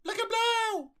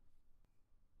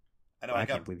I know I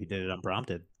can't believe you did it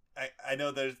unprompted. I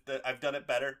know I've done it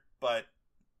better, but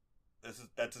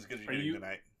that's as good as Are you're getting you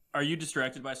tonight. are you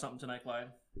distracted by something tonight, Clyde?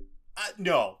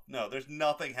 No, there's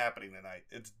nothing happening tonight.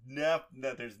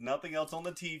 There's nothing else on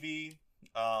the TV.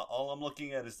 All I'm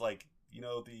looking at is like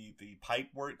the pipe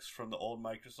works from the old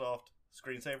Microsoft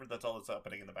screensaver. That's all that's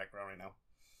happening in the background right now.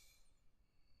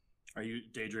 Are you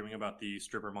daydreaming about the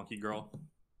stripper monkey girl?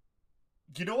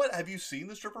 You know what? Have you seen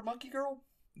the stripper monkey girl?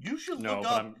 You should No, look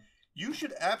but up. You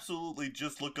should absolutely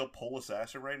just look up Pole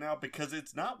Assassin right now because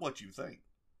it's not what you think.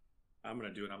 I'm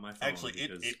gonna do it on my phone. Actually,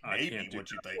 it I may can't be what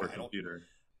do you that think. on computer.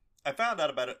 I found out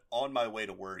about it on my way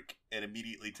to work and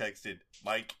immediately texted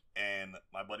Mike and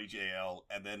my buddy JL,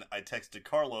 and then I texted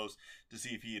Carlos to see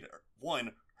if he had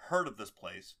heard of this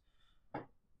place,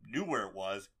 knew where it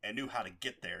was, and knew how to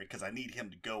get there because I need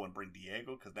him to go and bring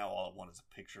Diego because now all I want is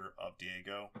a picture of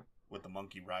Diego with the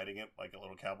monkey riding it like a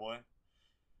little cowboy.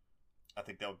 I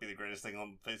think that would be the greatest thing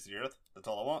on the face of the earth. That's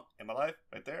all I want in my life,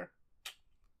 right there.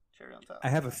 Cherry on top. I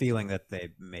have a feeling that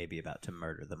they may be about to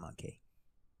murder the monkey.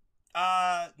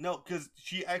 No, because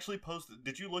she actually posted.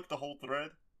 Did you look the whole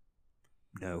thread?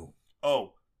 No.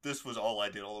 Oh, this was all I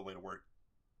did all the way to work.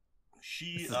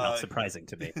 This is not surprising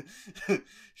to me.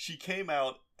 She came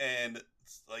out and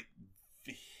like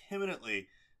vehemently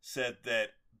said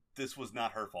that this was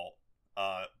not her fault.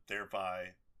 Thereby,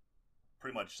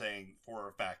 pretty much saying for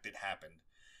a fact it happened.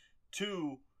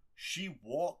 Two, she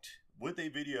walked with a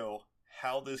video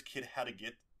how this kid had to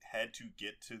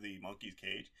get to the monkey's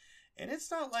cage, and it's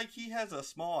not like he has a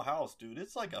small house, dude.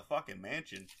 It's like a fucking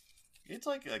mansion. It's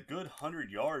like a good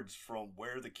 100 yards from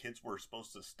where the kids were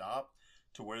supposed to stop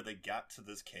to where they got to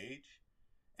this cage,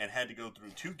 and had to go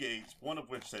through two gates, one of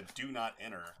which said "Do not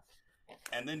enter,"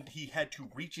 and then he had to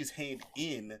reach his hand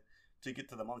in to get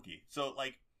to the monkey. So,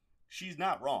 like, she's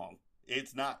not wrong.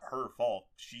 It's not her fault.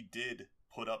 She did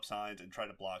put up signs and try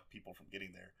to block people from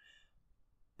getting there.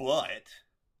 But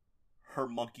her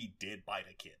monkey did bite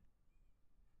a kid.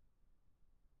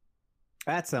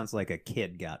 That sounds like a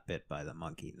kid got bit by the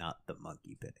monkey, not the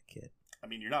monkey bit a kid. I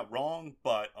mean, you're not wrong,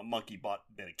 but a monkey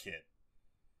bit a kid.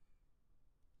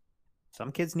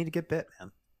 Some kids need to get bit,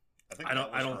 man. I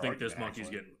don't think this monkey's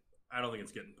getting. I don't think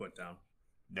it's getting put down.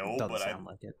 No, Doesn't but sound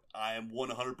like it. I am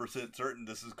 100% certain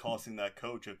this is costing that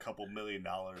coach a couple $1 million.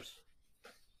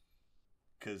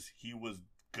 Because he was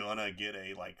gonna get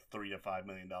a like $3 to $5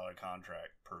 million contract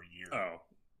per year. Oh,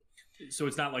 so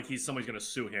it's not like somebody's going to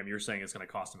sue him. You're saying it's going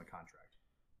to cost him a contract.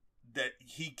 That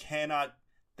he cannot.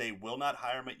 They will not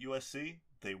hire him at USC.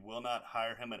 They will not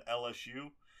hire him at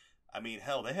LSU. I mean,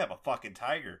 hell, they have a fucking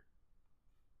tiger.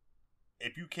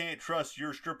 If you can't trust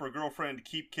your stripper girlfriend to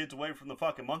keep kids away from the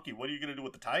fucking monkey, what are you going to do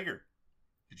with the tiger?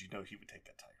 Did you know he would take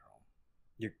that tiger home?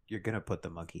 You're going to put the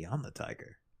monkey on the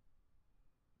tiger.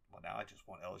 Well, now I just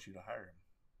want LSU to hire him.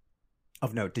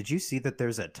 Of note, did you see that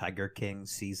there's a Tiger King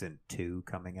season 2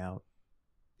 coming out?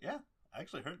 Yeah, I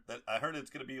actually heard that. I heard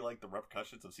it's going to be like the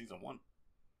repercussions of season 1.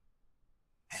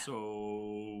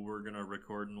 So we're gonna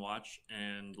record and watch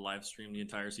and live stream the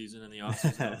entire season in the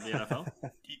offseason of the NFL.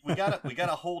 We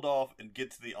gotta hold off and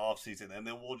get to the off season, and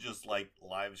then we'll just like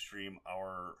live stream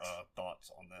our thoughts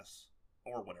on this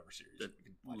or whatever series. That's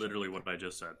literally what I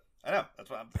just said. I know that's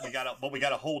why we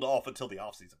gotta hold off until the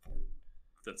off season for it.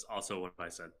 That's also what I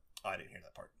said. Oh, I didn't hear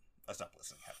that part. I stopped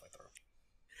listening halfway through.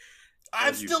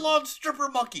 I'm still on stripper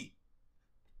monkey.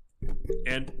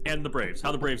 And the Braves.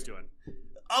 How the Braves doing?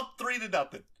 Up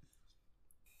 3-0.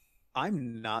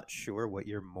 I'm not sure what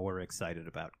you're more excited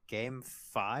about. Game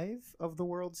 5 of the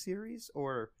World Series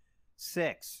or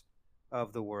 6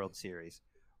 of the World Series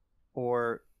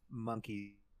or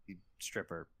monkey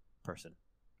stripper person?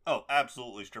 Oh,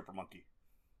 absolutely stripper monkey.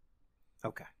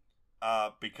 Okay.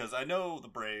 Because I know the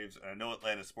Braves, and I know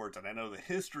Atlanta sports, and I know the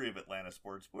history of Atlanta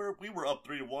sports. We were up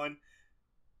 3-1.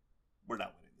 We're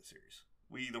not winning the series.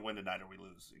 We either win tonight or we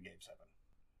lose in Game 7.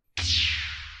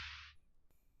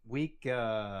 Week,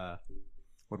 what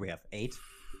do we have? 8?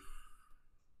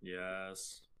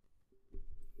 Yes.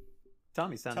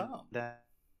 Tommy, sound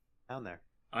down there.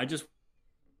 Can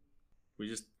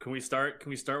we start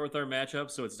with our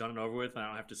matchup so it's done and over with and I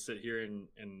don't have to sit here and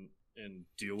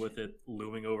deal with it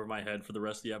looming over my head for the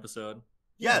rest of the episode?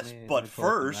 Yes, but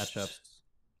first I'm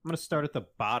going to start at the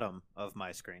bottom of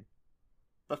my screen.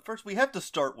 But first we have to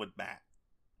start with Matt.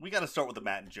 We got to start with the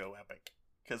Matt and Joe epic.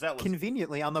 Because that was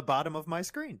conveniently on the bottom of my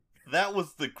screen. That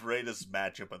was the greatest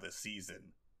matchup of the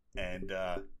season, and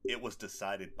it was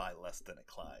decided by less than a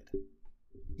Clyde.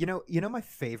 You know, my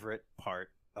favorite part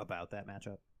about that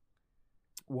matchup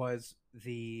was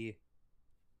I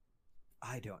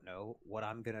don't know what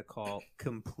I'm gonna call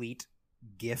complete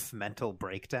GIF mental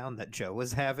breakdown that Joe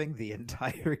was having the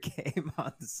entire game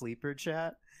on the sleeper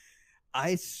chat.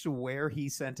 I swear he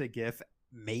sent a GIF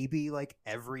maybe like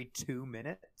every 2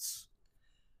 minutes.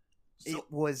 So, It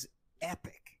was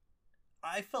epic.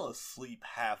 I fell asleep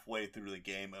halfway through the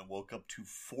game and woke up to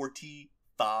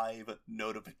 45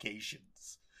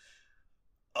 notifications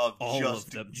of All just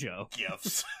of them, Joe.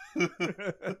 GIFs.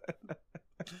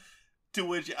 To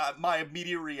which my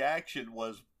immediate reaction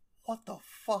was, what the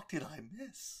fuck did I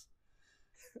miss?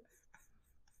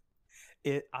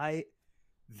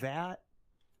 That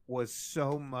was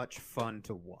so much fun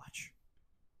to watch.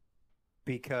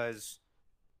 Because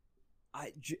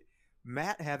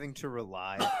Matt having to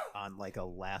rely on like a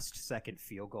last second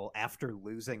field goal after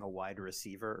losing a wide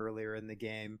receiver earlier in the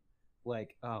game,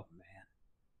 like, oh man.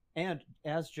 And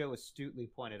as Joe astutely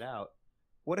pointed out,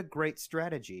 what a great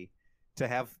strategy to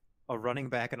have a running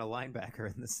back and a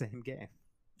linebacker in the same game.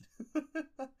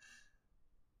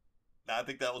 I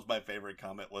think that was my favorite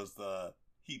comment. Was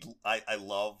I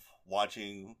love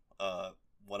watching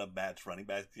one of Matt's running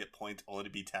backs get points only to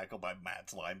be tackled by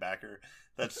Matt's linebacker.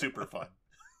 That's super fun.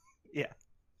 Yeah.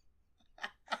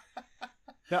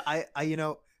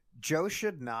 No, Joe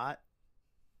should not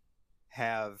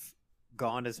have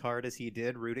gone as hard as he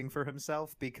did rooting for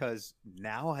himself, because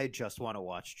now I just want to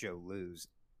watch Joe lose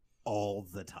all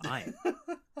the time.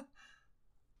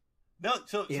 No,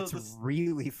 so it's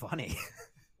really funny.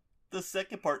 The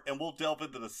second part, and we'll delve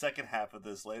into the second half of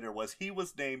this later, was he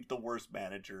was named the worst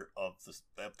manager of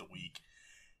the week.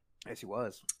 Yes, he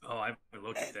was. Oh, I haven't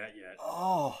looked at that yet.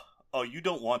 Oh, you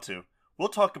don't want to. We'll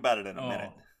talk about it in a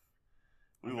minute.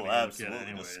 We will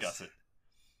absolutely discuss it.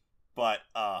 But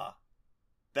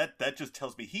that just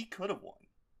tells me he could have won,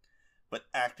 but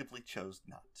actively chose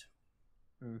not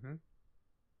to. Mm-hmm.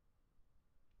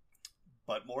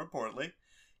 But more importantly,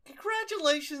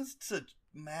 congratulations to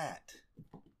Matt.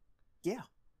 Yeah.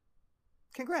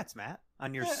 Congrats, Matt,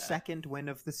 on your second win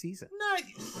of the season.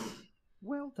 Nice.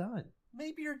 Well done.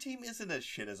 Maybe your team isn't as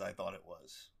shit as I thought it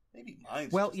was. Maybe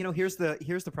mine's. Well, here's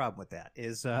the problem with that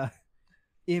is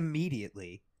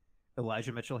immediately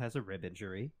Elijah Mitchell has a rib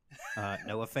injury.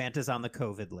 Noah Fant is on the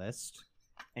COVID list,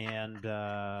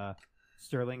 and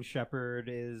Sterling Shepard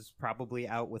is probably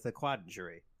out with a quad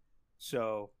injury.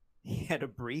 So he had a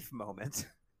brief moment,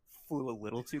 flew a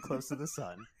little too close to the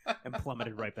sun, and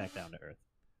plummeted right back down to earth.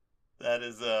 That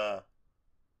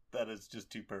is just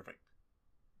too perfect.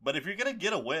 But if you're gonna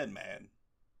get a win, man,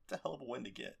 it's a hell of a win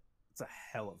to get. It's a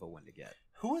hell of a win to get.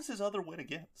 Who is his other win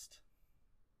against?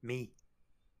 Me.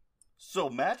 So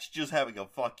Matt's just having a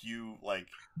fuck you, like,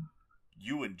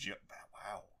 you and Joe.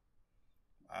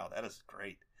 Wow, that is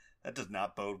great. That does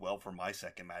not bode well for my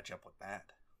second matchup with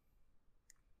Matt.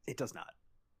 It does not.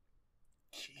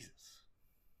 Jesus.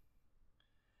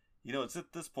 It's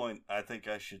at this point, I think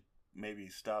I should maybe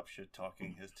stop shit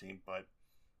talking his team, but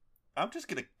I'm just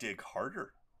gonna dig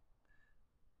harder.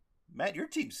 Matt, your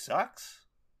team sucks.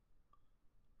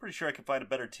 Pretty sure I can find a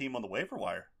better team on the waiver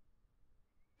wire.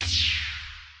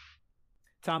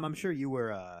 Tom, I'm sure you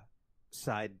were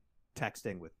side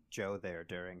texting with Joe there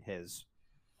during his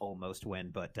almost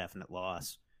win but definite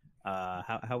loss.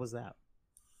 How was that?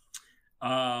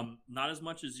 Not as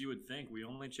much as you would think. We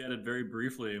only chatted very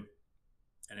briefly,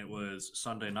 and it was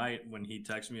Sunday night when he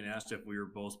texted me and asked if we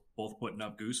were both putting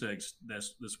up goose eggs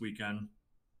this weekend.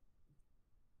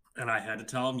 And I had to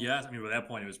tell him yes. I mean, by that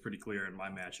point, it was pretty clear in my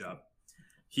matchup.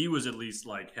 He was at least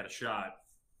had a shot,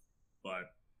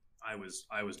 but I was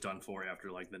done for after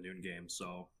the noon game.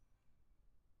 So,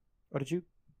 did you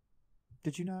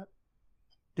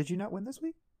not win this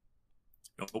week?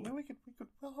 Nope. Maybe we could.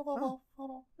 Hold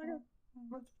on.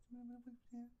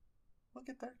 We'll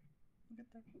get there.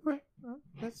 Right.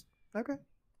 That's okay.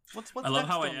 What's I love next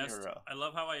how on I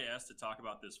love how I asked to talk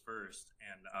about this first,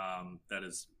 and that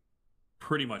is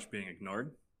pretty much being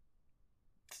ignored.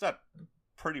 It's not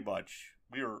pretty much.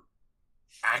 We are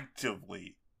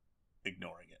actively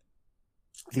ignoring it.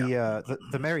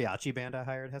 The mariachi band I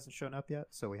hired hasn't shown up yet,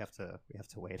 so we have to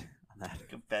wait on that.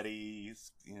 Confetti,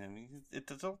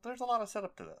 there's a lot of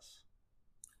setup to this.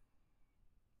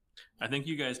 I think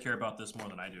you guys care about this more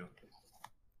than I do.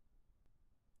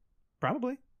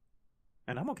 Probably,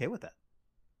 and I'm okay with that.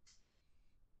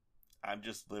 I'm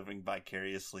just living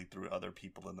vicariously through other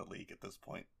people in the league at this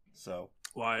point. So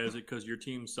why is it? Because your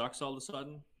team sucks all of a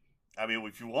sudden? I mean,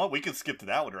 if you want, we can skip to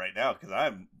that one right now, because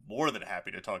I'm more than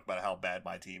happy to talk about how bad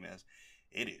my team is.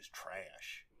 It is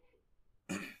trash.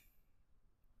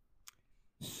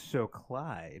 So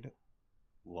Clyde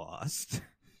lost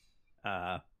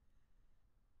to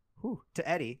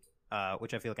Eddie,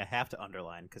 which I feel like I have to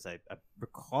underline because I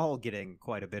recall getting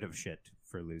quite a bit of shit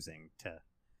for losing to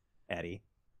Eddie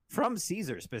from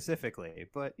Caesar specifically.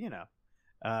 But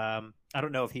I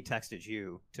don't know if he texted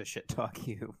you to shit talk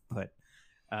you, but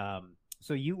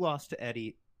so you lost to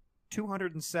Eddie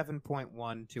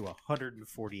 207.1 to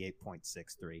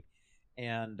 148.63,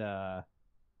 and I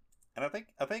think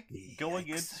going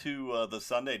into the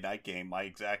Sunday night game, my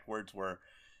exact words were,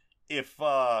 if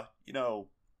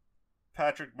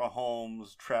Patrick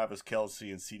Mahomes, Travis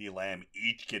Kelce, and CeeDee Lamb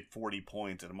each get 40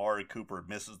 points, and Amari Cooper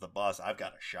misses the bus, I've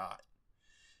got a shot.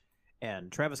 And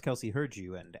Travis Kelce heard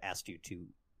you and asked you to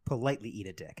politely eat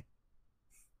a dick.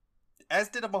 As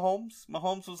did a Mahomes.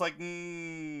 Mahomes was like,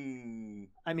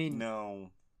 I mean,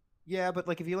 no. Yeah, but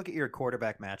if you look at your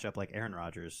quarterback matchup, Aaron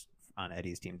Rodgers on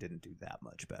Eddie's team didn't do that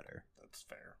much better. That's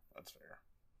fair.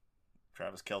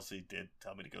 Travis Kelce did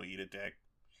tell me to go eat a dick.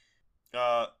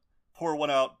 Pour one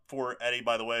out for Eddie,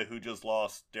 by the way, who just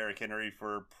lost Derrick Henry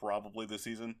for probably the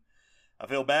season. I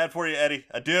feel bad for you, Eddie.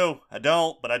 I do. I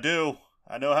don't, but I do.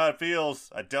 I know how it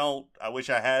feels. I don't. I wish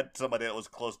I had somebody that was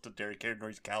close to Derrick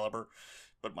Henry's caliber,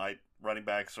 but my running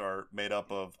backs are made up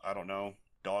of, I don't know,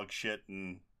 dog shit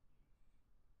and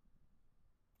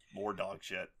more dog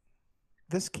shit.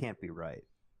 This can't be right.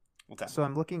 What's that? So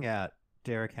I'm looking at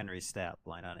Derrick Henry's stat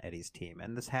line on Eddie's team,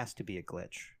 and this has to be a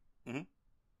glitch. Mm-hmm.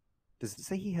 Does it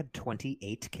say he had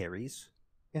 28 carries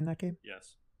in that game?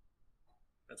 Yes.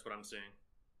 That's what I'm seeing.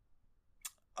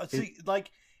 See,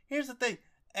 here's the thing.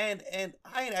 And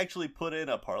I had actually put in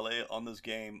a parlay on this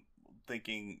game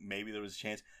thinking maybe there was a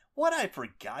chance. What I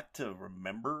forgot to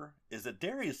remember is that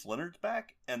Darius Leonard's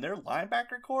back and their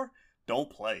linebacker core don't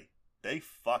play. They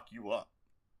fuck you up.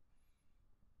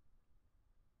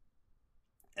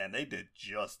 And they did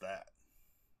just that.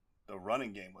 The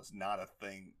running game was not a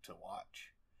thing to watch.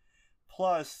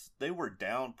 Plus, they were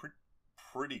down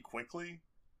pretty quickly.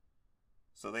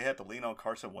 So they had to lean on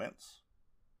Carson Wentz.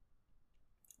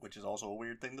 Which is also a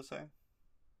weird thing to say.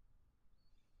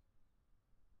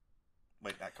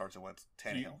 Wait, not Carson Wentz.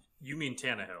 Tannehill. You mean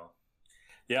Tannehill.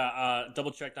 Yeah,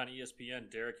 double checked on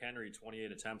ESPN. Derrick Henry,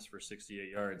 28 attempts for 68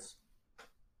 yards.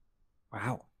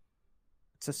 Wow.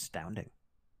 It's astounding.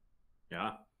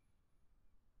 Yeah.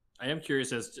 I am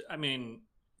curious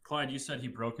Clyde, you said he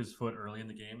broke his foot early in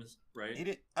the games, right? He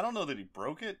did. I don't know that he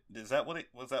broke it. Was that what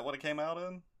it came out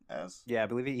in as? Yeah, I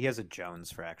believe he has a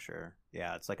Jones fracture.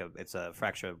 Yeah, it's a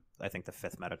fracture, I think the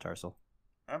 5th metatarsal.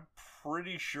 I'm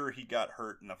pretty sure he got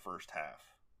hurt in the first half.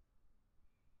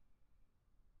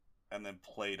 And then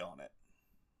played on it.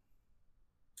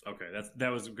 Okay, that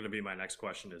was going to be my next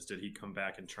question is, did he come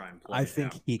back and try and play? I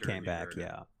think he came back,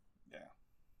 yeah.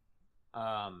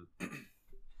 Yeah.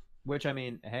 Which,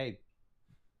 hey,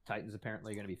 Titans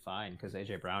apparently going to be fine because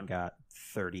A.J. Brown got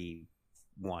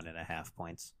 31.5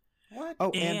 points. What?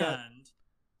 Oh, and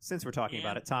since we're talking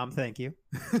about it, Tom, thank you.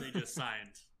 They just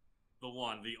signed the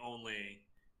one, the only.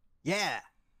 Yeah,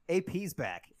 AP's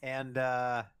back and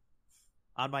on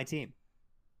my team.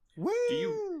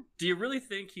 Woo! Do you really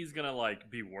think he's gonna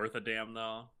be worth a damn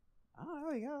though?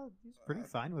 Oh yeah, he's pretty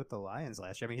fine with the Lions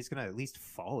last year. He's gonna at least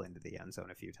fall into the end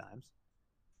zone a few times.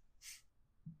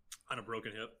 On a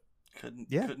broken hip. Couldn't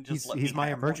just he's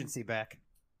my emergency back.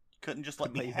 Couldn't just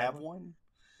let me have one?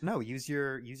 No, use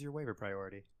your waiver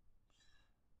priority.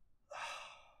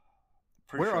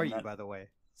 Where are you, by the way,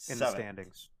 in the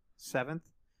standings? 7th?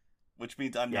 Which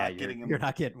means I'm not getting him. You're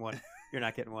not getting one. You're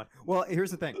not getting one. Well, here's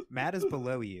the thing. Matt is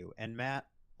below you, and Matt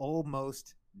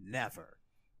almost never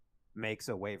makes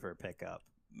a waiver pickup.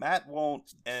 Matt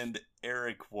won't, and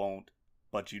Eric won't,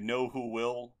 but you know who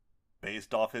will,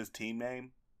 based off his team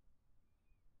name?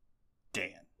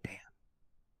 Dan.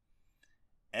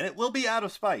 And it will be out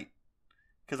of spite.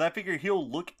 Because I figure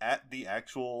he'll look at the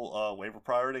actual waiver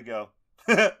priority and go,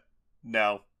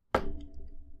 no.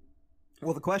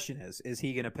 Well, the question is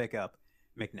he going to pick up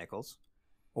McNichols,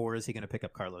 or is he going to pick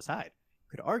up Carlos Hyde?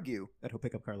 Could argue that he'll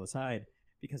pick up Carlos Hyde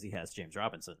because he has James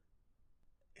Robinson.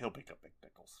 He'll pick up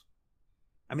McNichols.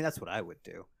 That's what I would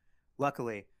do.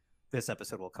 Luckily, this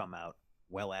episode will come out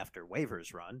well after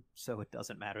waivers run, so it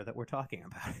doesn't matter that we're talking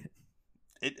about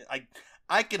it.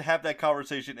 I could have that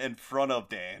conversation in front of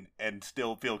Dan and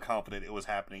still feel confident it was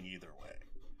happening either way.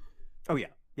 Oh, yeah.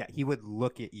 Yeah, he would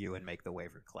look at you and make the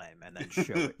waiver claim and then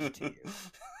show it to you.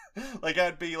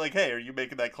 I'd be like, hey, are you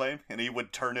making that claim? And he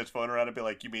would turn his phone around and be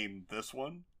like, you mean this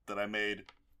one that I made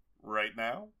right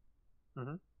now?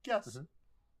 Mm-hmm. Yes. Mm-hmm.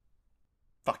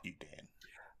 Fuck you, Dan.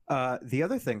 The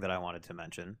other thing that I wanted to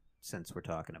mention, since we're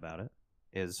talking about it,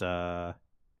 is Tom.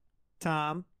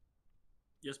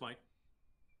 Yes, Mike.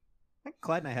 I think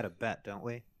Clyde and I had a bet, don't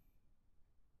we?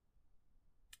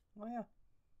 Oh, yeah.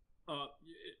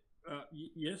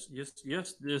 Yes.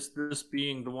 This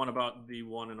being the one about the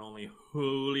one and only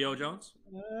Julio Jones,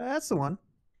 That's the one.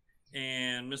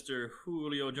 and Mr.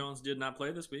 Julio Jones did not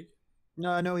play this week.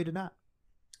 No, he did not.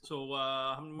 So,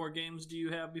 how many more games do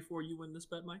you have before you win this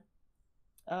bet, Mike?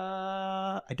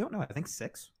 I don't know. I think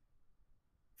 6,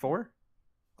 4.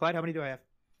 Clyde, how many do I have?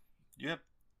 You have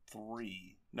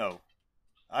 3. No,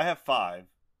 I have 5.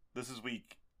 This is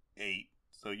week 8,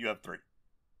 so you have 3.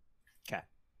 Okay.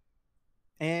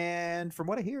 And from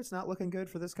what I hear, it's not looking good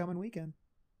for this coming weekend.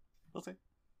 We'll see.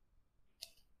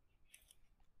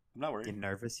 I'm not worried. You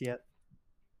nervous yet?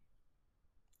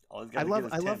 All he's I gotta love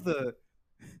get is 10.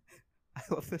 I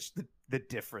love the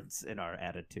difference in our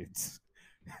attitudes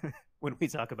when we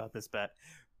talk about this bet,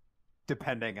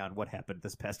 depending on what happened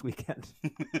this past weekend.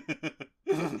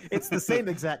 It's the same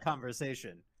exact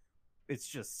conversation. It's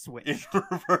just switched. In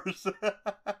reverse.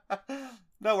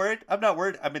 Not worried. I'm not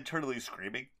worried. I'm internally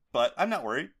screaming, but I'm not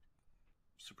worried.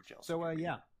 Super jealous. So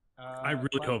yeah. I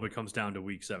really hope it comes down to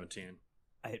week 17.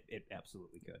 It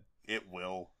absolutely could. It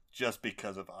will. Just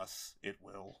because of us. It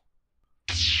will.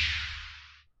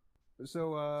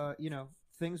 So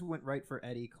things went right for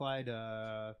Eddie. Clyde,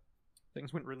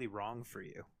 things went really wrong for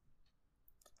you.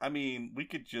 I mean, we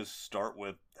could just start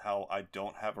with how I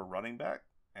don't have a running back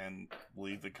and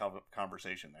leave the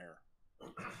conversation there.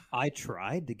 I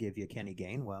tried to give you Kenny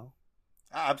Gainwell.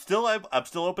 I'm still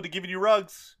open to giving you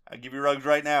Ruggs. I give you Ruggs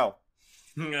right now.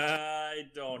 I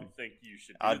don't think you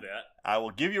should do that. I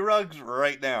will give you Ruggs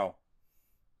right now.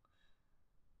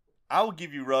 I will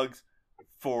give you Ruggs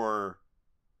for,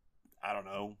 I don't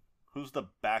know, who's the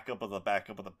backup of the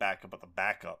backup of the backup of the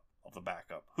backup of the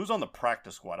backup? Who's on the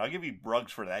practice squad? I'll give you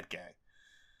Ruggs for that guy.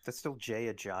 That's still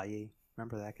Jay Ajayi.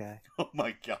 Remember that guy? Oh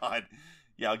my god.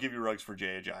 Yeah, I'll give you Ruggs for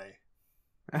Jay Ajayi.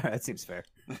 That seems fair.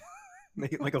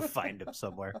 Like go find him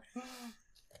somewhere.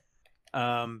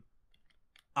 If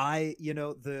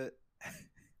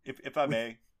I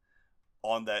may,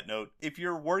 on that note, if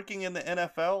you're working in the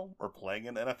NFL or playing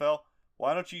in the NFL,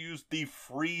 why don't you use the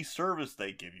free service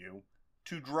they give you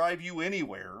to drive you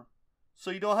anywhere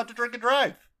so you don't have to drink and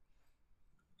drive?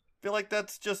 I feel like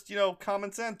that's just,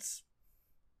 common sense.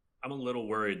 I'm a little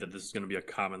worried that this is going to be a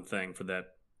common thing for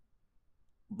that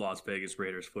Las Vegas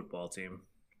Raiders football team.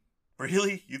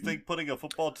 Really? You think putting a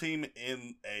football team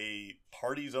in a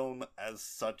party zone as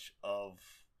such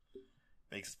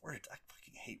makes words? I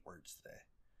fucking hate words today.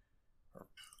 Or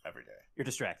every day. You're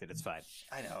distracted. It's fine.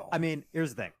 I know. I mean,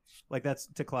 here's the thing. Like, that's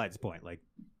to Clyde's point. Like,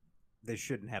 they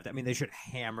shouldn't have to. I mean, they should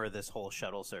hammer this whole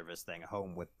shuttle service thing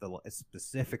home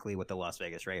specifically with the Las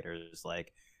Vegas Raiders.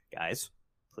 Like, guys,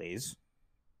 please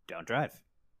don't drive.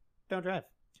 Don't drive.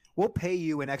 We'll pay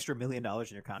you an extra $1 million in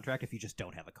your contract if you just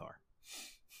don't have a car.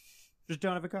 Just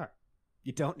don't have a car.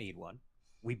 You don't need one.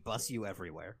 We bus you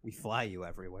everywhere. We fly you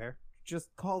everywhere.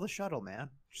 Just call the shuttle, man.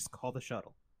 Just call the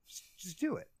shuttle. Just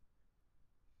do it.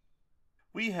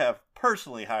 We have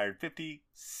personally hired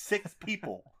 56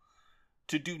 people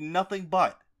to do nothing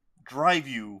but drive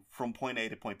you from point A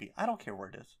to point B. I don't care where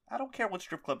it is. I don't care what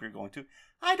strip club you're going to.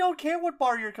 I don't care what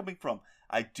bar you're coming from.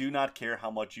 I do not care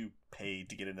how much you paid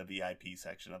to get in the VIP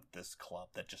section of this club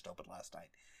that just opened last night.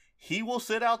 He will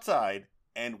sit outside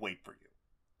and wait for you.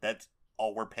 That's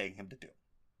all we're paying him to do.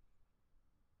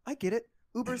 I get it.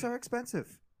 Ubers are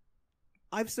expensive.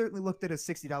 I've certainly looked at a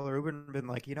 $60 Uber and been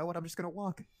like, you know what? I'm just going to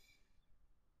walk.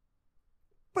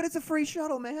 But it's a free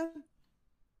shuttle, man.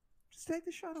 Just take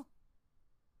the shuttle.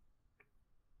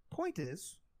 Point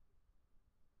is,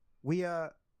 we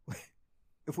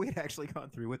if we had actually gone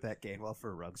through with that Gainwell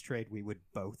for Ruggs trade, we would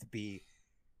both be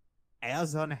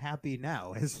as unhappy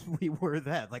now as we were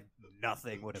then. Like,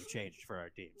 nothing would have changed for our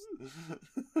teams.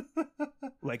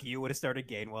 Like, you would have started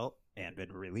Gainwell and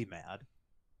been really mad,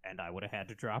 and I would have had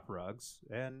to drop Ruggs,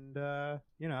 and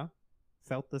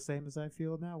felt the same as I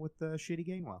feel now with the shitty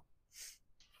Gainwell.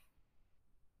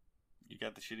 You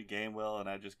got the shitty Gainwell, and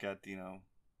I just got the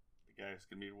guy who's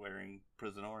gonna be wearing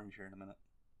prison orange here in a minute.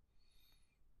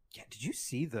 Yeah, did you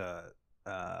see the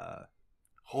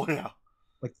Oh yeah,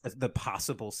 like the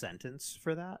possible sentence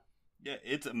for that? Yeah,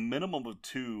 it's a minimum of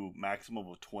 2, maximum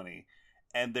of 20,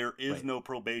 and there is no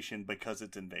probation because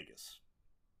it's in Vegas.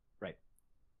 Right.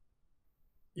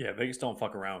 Yeah, Vegas don't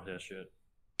fuck around with that shit.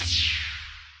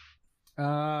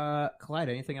 Clyde,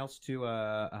 anything else to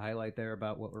highlight there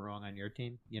about what went wrong on your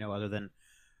team? Other than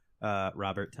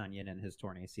Robert Tonyan and his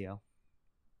torn ACL.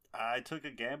 I took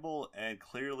a gamble and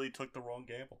clearly took the wrong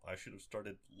gamble. I should have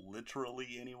started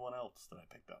literally anyone else that I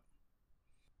picked up.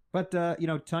 But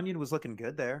Tonyan was looking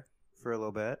good there for a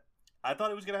little bit. I thought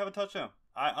he was going to have a touchdown.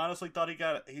 I honestly thought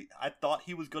I thought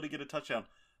he was going to get a touchdown.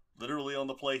 Literally on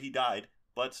the play, he died.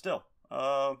 But still,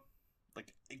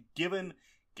 like given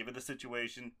the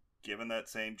situation, given that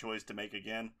same choice to make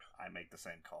again, I make the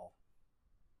same call.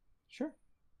 Sure.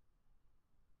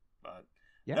 But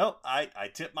yeah. No, I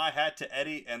tipped my hat to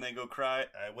Eddie and then go cry.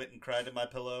 I went and cried in my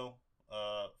pillow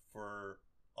for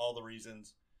all the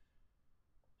reasons.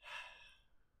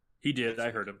 He did.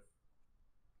 I heard him.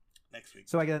 Next week.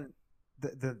 So again,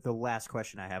 the last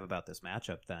question I have about this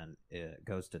matchup then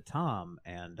goes to Tom,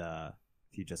 and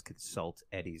if you just consult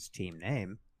Eddie's team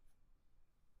name,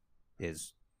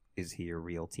 is he your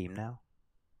real team now?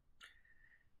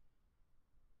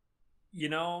 You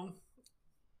know,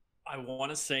 I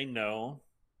want to say no,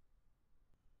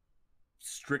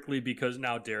 strictly because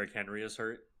now Derrick Henry is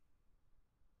hurt,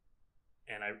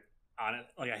 and I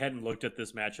hadn't looked at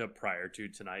this matchup prior to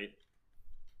tonight,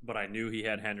 but I knew he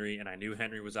had Henry, and I knew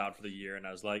Henry was out for the year, and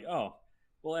I was like, oh,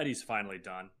 well, Eddie's finally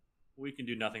done. We can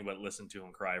do nothing but listen to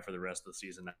him cry for the rest of the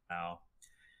season now.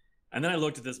 And then I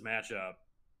looked at this matchup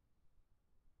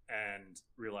and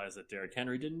realized that Derrick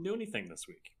Henry didn't do anything this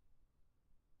week.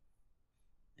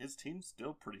 His team's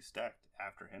still pretty stacked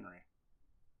after Henry.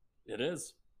 It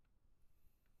is.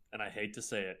 And I hate to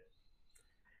say it.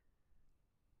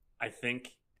 I think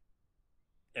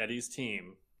Eddie's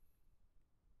team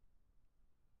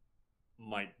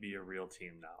might be a real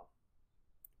team now.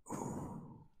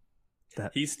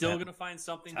 He's still going to find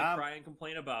something to cry and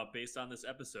complain about based on this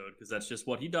episode, because that's just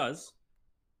what he does,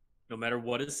 no matter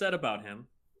what is said about him.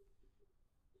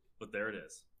 But there it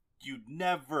is. You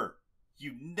never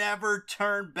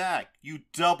turn back. You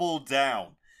double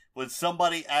down. When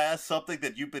somebody asks something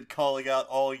that you've been calling out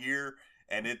all year,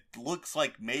 and it looks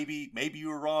like maybe you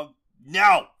were wrong,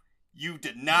 no! You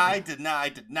deny,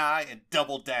 and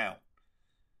double down.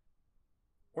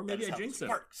 Or maybe I jinxed it.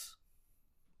 Works.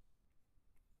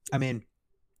 I mean,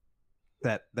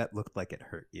 that looked like it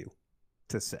hurt you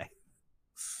to say.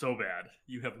 So bad.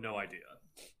 You have no idea.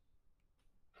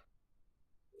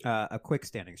 A quick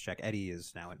standings check. Eddie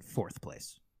is now in 4th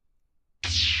place.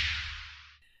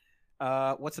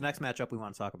 What's the next matchup we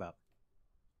want to talk about?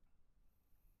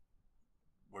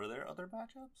 Were there other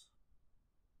matchups?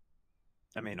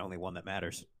 I mean, only one that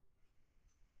matters.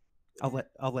 I'll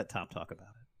let Tom talk about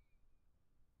it.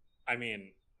 I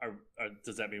mean,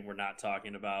 does that mean we're not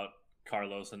talking about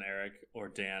Carlos and Eric or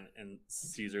Dan and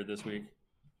Caesar this week?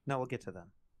 No, we'll get to them.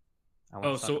 I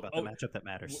want to talk about the matchup that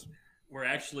matters. We're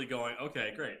actually going.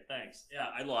 Okay, great. Thanks. Yeah,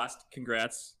 I lost.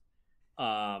 Congrats.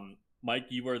 Mike,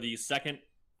 you were the second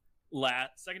to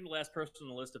last person on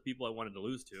the list of people I wanted to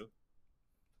lose to.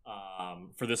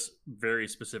 For this very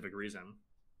specific reason.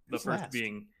 Who's the first last?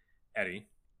 Being Eddie.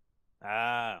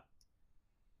 Ah.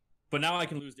 But now I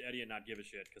can lose to Eddie and not give a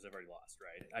shit because I've already lost,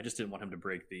 right? I just didn't want him to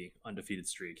break the undefeated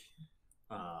streak.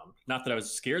 Not that I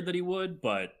was scared that he would,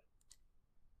 but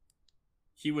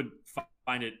he would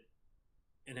find it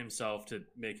in himself to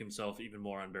make himself even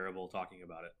more unbearable talking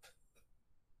about it.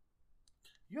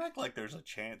 You act like there's a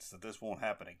chance that this won't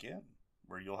happen again,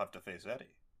 where you'll have to face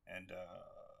Eddie. And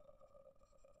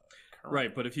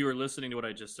right, but if you were listening to what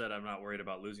I just said, I'm not worried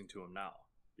about losing to him now,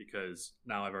 because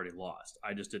now I've already lost.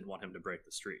 I just didn't want him to break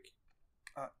the streak.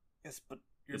 Yes, but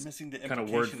you're it's missing the kind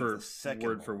of word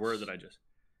for word that I just.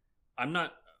 I'm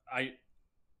not. I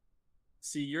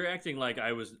see. You're acting like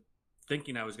I was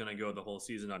thinking I was going to go the whole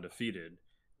season undefeated,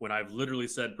 when I've literally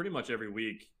said pretty much every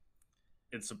week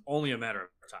it's only a matter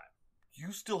of time.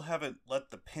 You still haven't let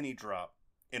the penny drop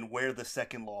in where the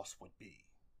second loss would be.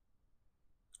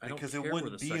 Because it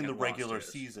wouldn't be in the regular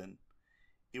season.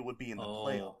 It would be in the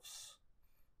playoffs.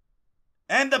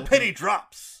 And the penny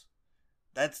drops!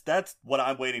 That's what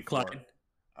I'm waiting for. Clyde,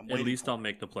 at least I'll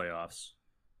make the playoffs.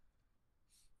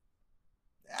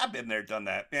 I've been there, done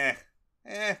that.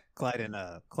 Clyde in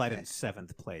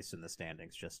 7th place in the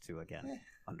standings, just to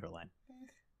underline.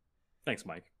 Thanks,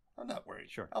 Mike. I'm not worried.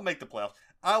 Sure. I'll make the playoffs.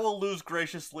 I will lose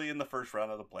graciously in the first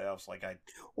round of the playoffs like I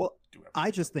do every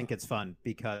I just think it's fun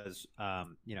because,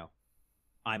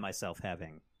 I myself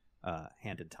having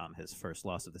handed Tom his first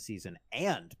loss of the season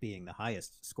and being the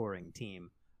highest scoring team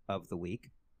of the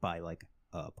week by like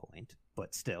a point,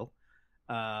 but still,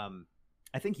 I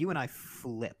think you and I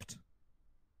flipped.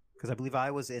 Because I believe I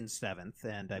was in 7th,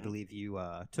 and I believe you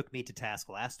took me to task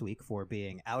last week for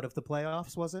being out of the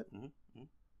playoffs, was it? Mm-hmm.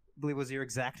 I believe was your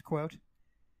exact quote.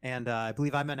 And I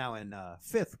believe I'm now in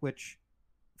 5th, which,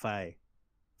 if I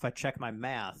check my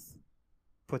math,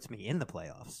 puts me in the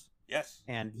playoffs. Yes.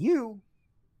 And you,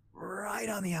 right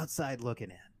on the outside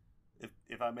looking in.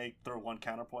 If I may throw one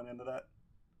counterpoint into that.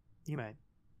 You may.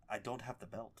 I don't have the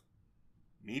belt.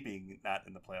 Me being not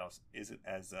in the playoffs isn't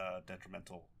as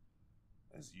detrimental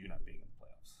as you not being in the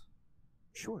playoffs.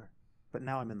 Sure. But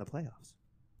now I'm in the playoffs.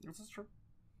 This is true.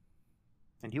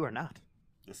 And you are not.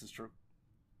 This is true.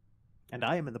 And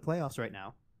I am in the playoffs right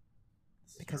now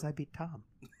This is because true. I beat Tom.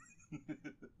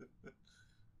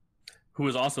 Who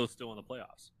is also still in the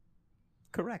playoffs.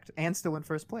 Correct. And still in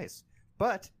first place.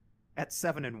 But at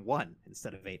 7-1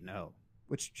 instead of 8-0,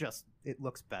 which just, it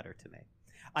looks better to me.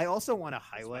 I also want to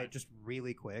highlight just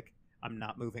really quick. I'm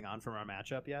not moving on from our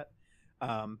matchup yet.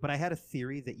 But I had a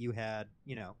theory that you had,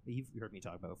 you've heard me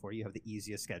talk about before. You have the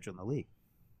easiest schedule in the league.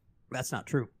 That's not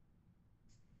true.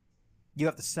 You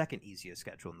have the second easiest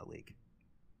schedule in the league.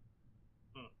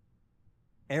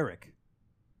 Eric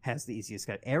has the easiest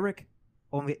schedule. Eric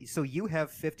so you have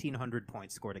 1,500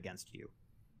 points scored against you.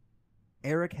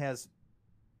 Eric has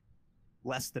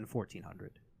less than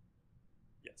 1,400.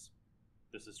 Yes,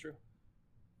 this is true.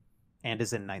 And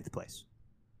is in 9th place.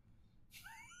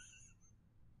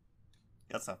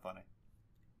 That's not funny.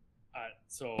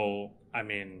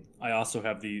 I also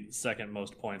have the second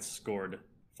most points scored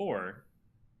for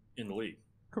in the league.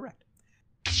 Correct.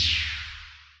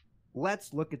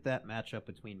 Let's look at that matchup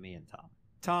between me and Tom.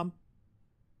 Tom,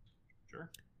 Sure.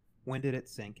 when did it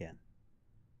sink in?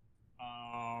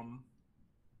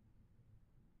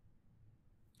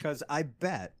 Because I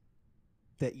bet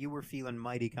that you were feeling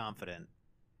mighty confident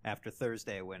after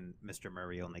Thursday when Mr.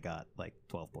 Murray only got like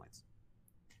 12 points.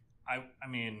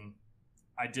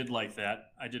 I did like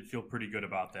that. I did feel pretty good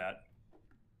about that.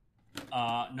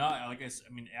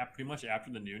 Pretty much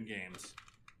after the noon games,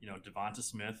 Devonta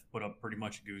Smith put up pretty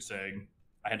much a goose egg.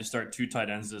 I had to start 2 tight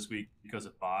ends this week because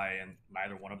of bye, and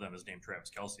neither one of them is named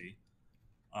Travis Kelce.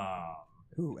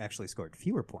 Who actually scored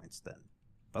fewer points than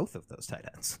both of those tight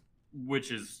ends.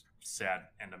 Which is sad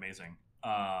and amazing.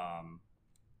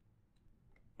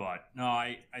 But no,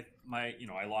 I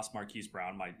lost Marquise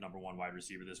Brown, my number 1 wide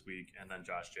receiver this week, and then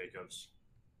Josh Jacobs,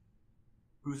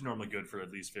 who's normally good for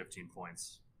at least 15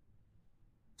 points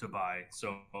to buy.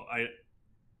 So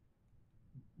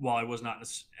while I was not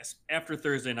after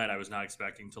Thursday night, I was not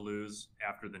expecting to lose.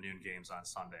 After the noon games on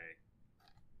Sunday,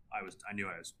 I knew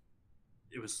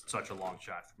it was such a long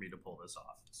shot for me to pull this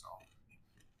off. So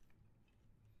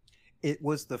it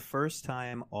was the first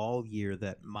time all year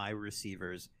that my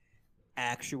receivers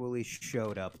actually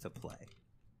showed up to play.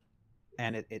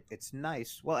 And it's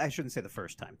nice. Well, I shouldn't say the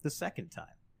first time, the second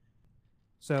time.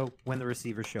 So when the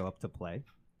receivers show up to play,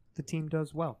 the team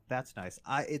does well. That's nice.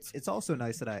 It's also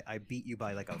nice that I beat you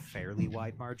by like a fairly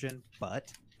wide margin,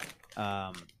 but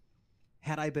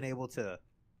had I been able to,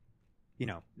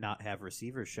 not have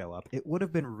receivers show up, it would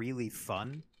have been really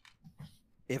fun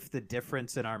if the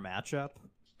difference in our matchup,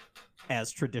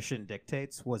 as tradition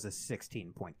dictates, was a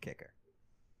 16-point kicker.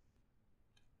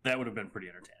 That would have been pretty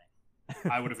entertaining.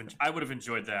 I would have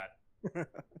enjoyed that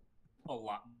a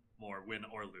lot more, win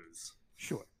or lose.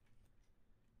 Sure.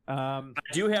 I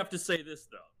do have to say this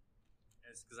though,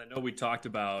 because I know we talked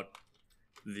about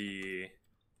the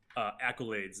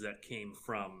accolades that came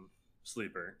from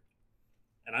Sleeper,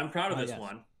 and I'm proud of this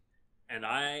one. And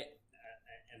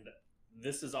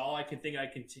this is all I can think I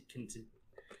can.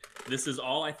 This is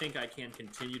all I think I can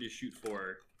continue to shoot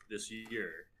for this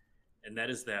year, and that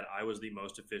is that I was the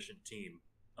most efficient team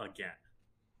again.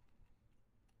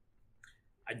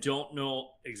 I don't know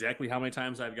exactly how many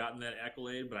times I've gotten that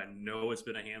accolade, but I know it's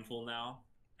been a handful now,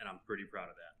 and I'm pretty proud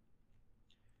of that.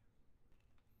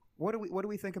 What do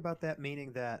we think about that?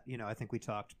 Meaning that, I think we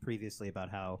talked previously about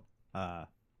how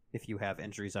if you have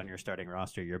injuries on your starting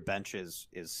roster, your bench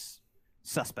is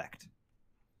suspect.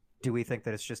 Do we think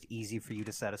that it's just easy for you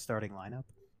to set a starting lineup?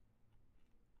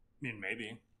 I mean,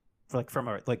 maybe.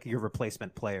 Your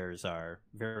replacement players are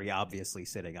very obviously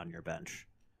sitting on your bench.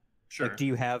 Sure. Do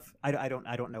you have? I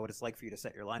don't know what it's like for you to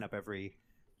set your lineup every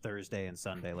Thursday and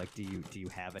Sunday. Do you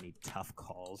have any tough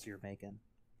calls you're making?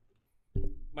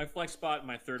 My flex spot,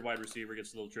 my third wide receiver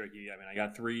gets a little tricky. I mean, I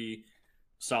got 3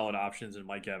 solid options in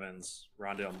Mike Evans,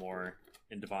 Rondale Moore,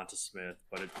 and Devonta Smith,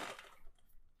 but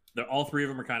all 3 of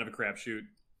them are kind of a crapshoot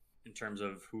in terms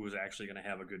of who is actually going to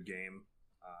have a good game.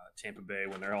 Tampa Bay,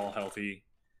 when they're all healthy,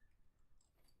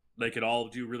 they could all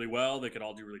do really well. They could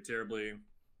all do really terribly.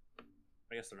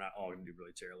 I guess they're not all going to do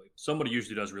really terribly. Somebody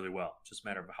usually does really well. Just a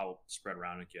matter of how spread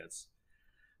around it gets.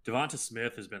 Devonta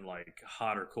Smith has been like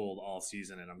hot or cold all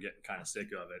season, and I'm getting kind of sick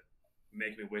of it.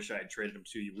 Making me wish I had traded him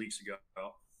 2 weeks ago.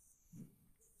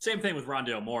 Same thing with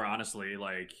Rondale Moore, honestly.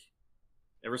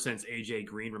 Ever since AJ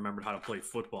Green remembered how to play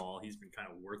football, he's been kind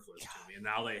of worthless to me. And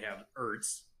now they have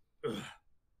Ertz. Ugh.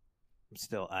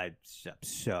 I'm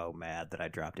so mad that I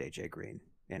dropped AJ Green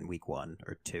in week 1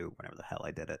 or 2, whenever the hell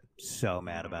I did it. So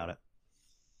mad about it.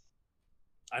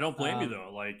 I don't blame you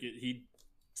though. He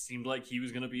seemed like he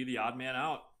was going to be the odd man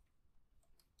out.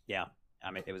 Yeah,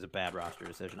 I mean, it was a bad roster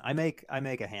decision. I make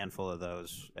a handful of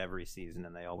those every season,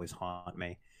 and they always haunt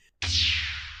me.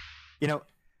 You know,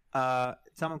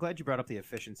 Tom, I'm glad you brought up the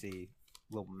efficiency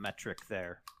little metric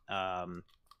there,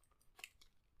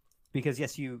 because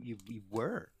yes, you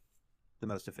were the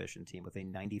most efficient team with a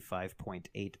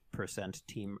 95.8%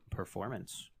 team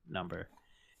performance number.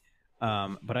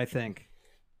 But I think,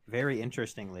 very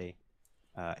interestingly,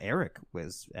 Eric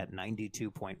was at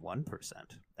 92.1%.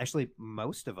 Actually,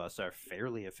 most of us are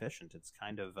fairly efficient. It's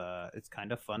kind of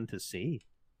fun to see,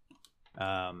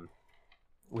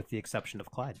 with the exception of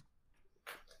Clyde.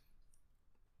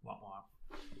 Wah, wah.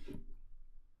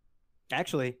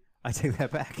 Actually, I take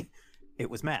that back. It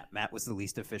was Matt. Matt was the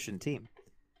least efficient team.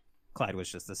 Clyde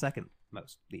was just the second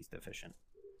most least efficient.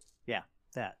 Yeah,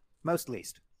 that. Most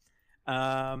least.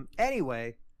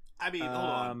 Anyway. I mean, hold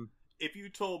on. If you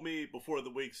told me before the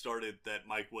week started that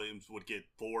Mike Williams would get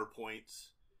 4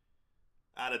 points,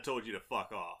 I'd have told you to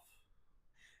fuck off.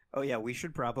 Oh, yeah, we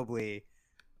should probably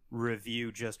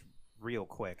review just real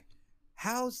quick.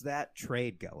 How's that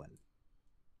trade going?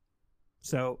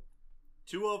 So,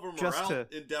 2 of them are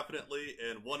out indefinitely,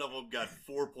 and 1 of them got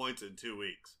 4 points in 2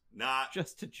 weeks. Not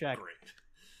just to check. Great.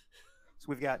 So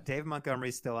we've got Dave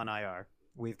Montgomery still on IR.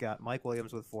 We've got Mike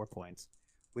Williams with 4 points.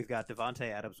 We've got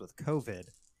Devontae Adams with COVID.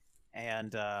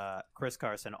 And Chris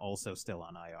Carson also still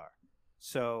on IR.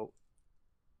 So,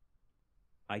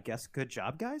 I guess good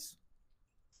job, guys?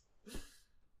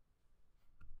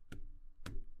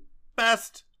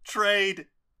 Best trade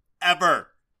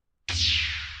ever.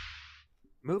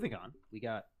 Moving on. We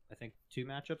got, I think, 2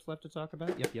 matchups left to talk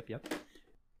about. Yep.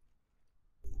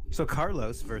 So,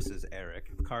 Carlos versus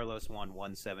Eric. Carlos won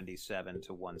 177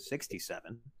 to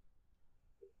 167.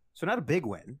 So, not a big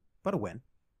win, but a win.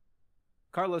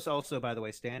 Carlos also, by the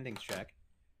way, standings check.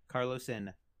 Carlos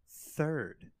in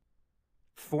 3rd.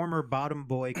 Former bottom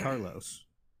boy Carlos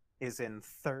is in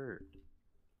 3rd.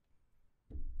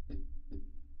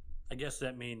 I guess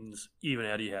that means even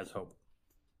Eddie has hope.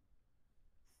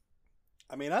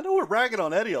 I mean, I know we're ragging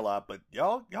on Eddie a lot, but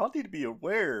y'all need to be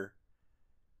aware.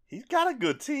 He's got a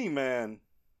good team, man.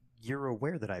 You're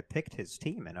aware that I picked his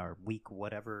team in our week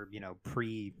whatever,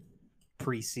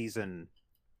 preseason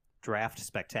draft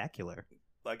spectacular.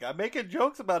 Like, I'm making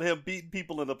jokes about him beating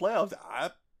people in the playoffs.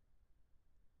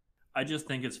 I just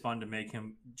think it's fun to make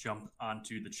him jump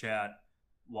onto the chat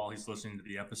while he's listening to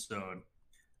the episode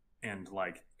and,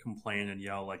 like, complain and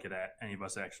yell like any of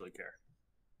us actually care.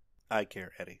 I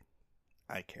care, Eddie.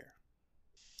 I care.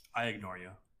 I ignore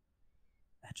you.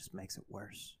 That just makes it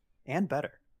worse. And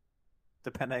better,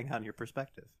 depending on your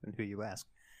perspective and who you ask.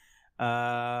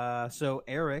 So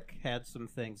Eric had some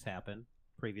things happen.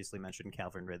 Previously mentioned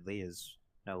Calvin Ridley is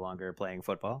no longer playing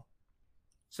football.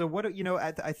 So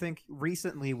I think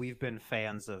recently we've been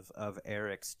fans of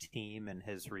Eric's team and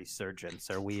his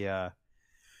resurgence. Are we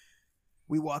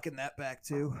walking that back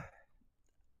too?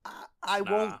 I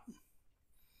won't.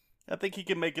 I think he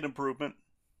can make an improvement.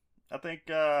 I think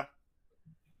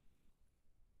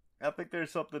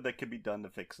there's something that can be done to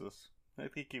fix this. I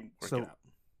think he can work it out.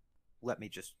 Let me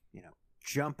just,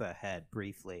 jump ahead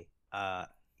briefly.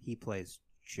 He plays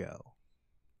Joe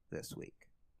this week.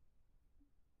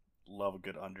 Love a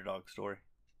good underdog story.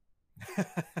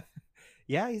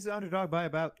 Yeah, he's an underdog by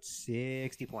about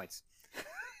 60 points.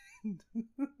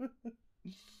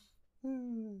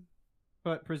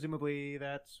 But presumably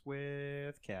that's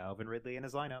with Calvin Ridley in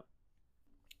his lineup.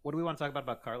 What do we want to talk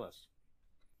about Carlos?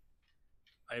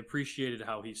 I appreciated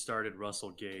how he started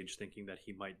Russell Gage thinking that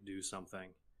he might do something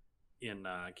in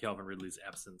Calvin Ridley's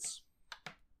absence.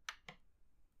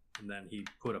 And then he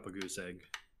put up a goose egg.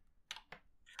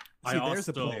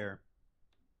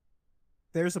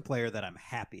 There's a player that I'm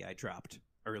happy I dropped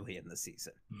early in the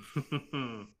season.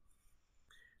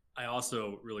 I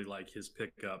also really like his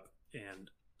pickup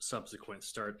and subsequent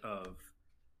start of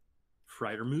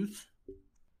Freiermuth.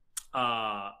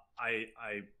 I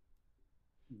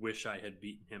wish I had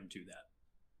beaten him to that.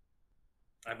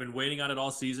 I've been waiting on it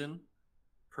all season,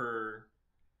 per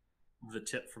the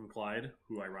tip from Clyde,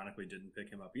 who ironically didn't pick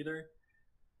him up either,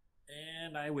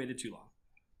 and I waited too long.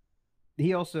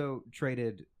 He also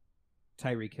traded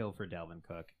Tyreek Hill for Dalvin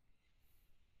Cook.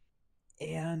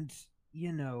 And,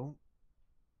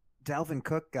 Dalvin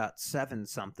Cook got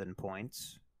 7-something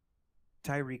points.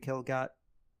 Tyreek Hill got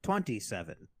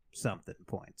 27-something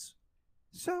points.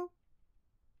 So,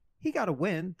 he got a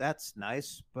win. That's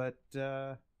nice, but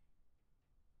Tyreek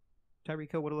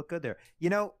Hill would have looked good there.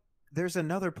 There's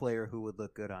another player who would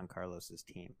look good on Carlos's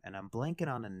team, and I'm blanking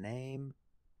on a name.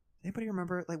 Anybody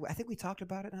remember? I think we talked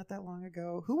about it not that long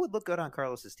ago. Who would look good on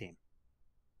Carlos's team?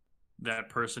 That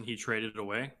person he traded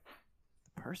away?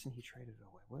 the person he traded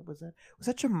away. What was that? Was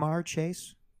that Jamar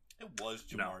Chase? It was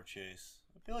Jamar No. Chase.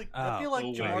 I feel Oh, like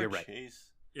oh, Jamar you're right.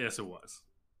 Chase. Yes, it was.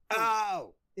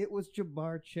 Oh, it was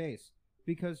Jamar Chase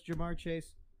because Jamar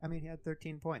Chase. I mean, he had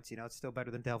 13 points. You know, it's still better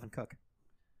than Dalvin Cook,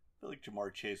 I feel like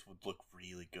Jamar Chase would look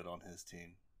really good on his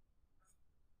team.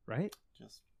 right?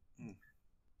 Just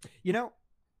You know,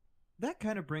 that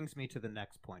kind of brings me to the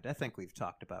next point. I think we've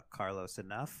talked about Carlos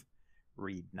enough.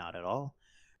 Reed, not at all.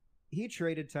 He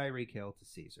traded Tyreek Hill to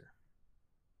Caesar,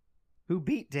 who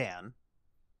beat Dan,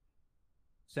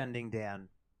 sending Dan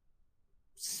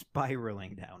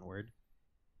spiraling downward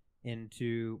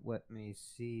into, let me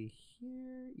see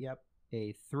here. Yep,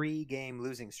 a 3-game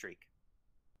losing streak.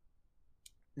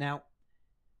 Now,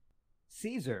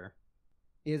 Caesar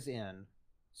is in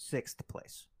 6th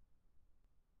place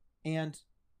and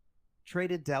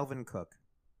traded Dalvin Cook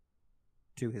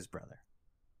to his brother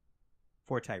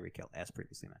for Tyreek Hill, as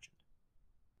previously mentioned.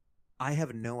 I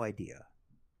have no idea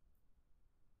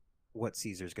what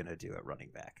Caesar's going to do at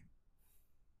running back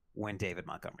when David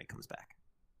Montgomery comes back.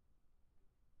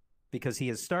 Because he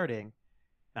is starting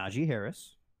Najee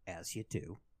Harris, as you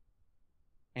do,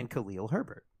 and Khalil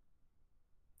Herbert,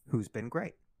 who's been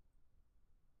great.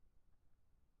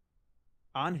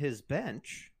 On his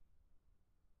bench,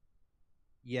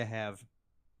 you have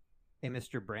a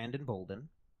Mr. Brandon Bolden,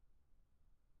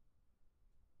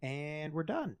 and we're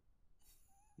done.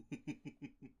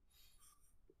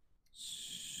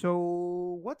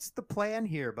 So, what's the plan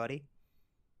here, buddy?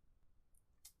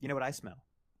 You know what I smell?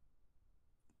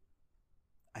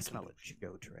 I smell a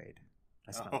Joe trade.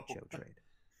 I smell a Joe trade.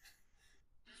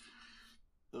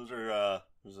 those are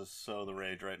so the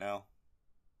rage right now.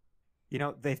 You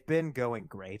know, they've been going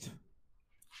great.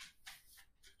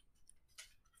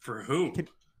 For who?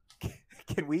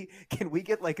 Can we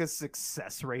get like a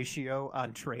success ratio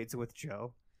on trades with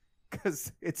Joe?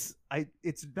 Because it's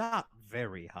not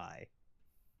very high.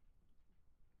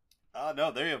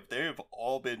 No, they have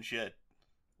all been shit,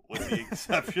 with the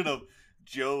exception of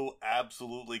Joe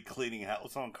absolutely cleaning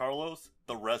house on Carlos.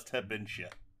 The rest have been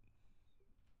shit.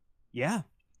 Yeah.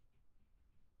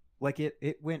 Like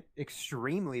it went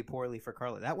extremely poorly for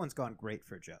Carlos. That one's gone great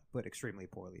for Joe, but extremely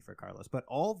poorly for Carlos. But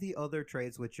all the other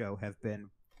trades with Joe have been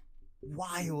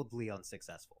wildly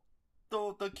unsuccessful.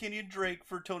 The Kenyon Drake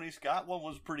for Tony Scott one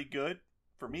was pretty good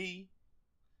for me.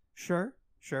 Sure.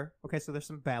 Okay, so there's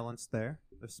some balance there.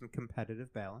 There's some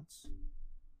competitive balance.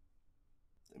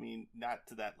 I mean, not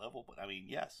to that level, but I mean,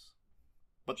 yes.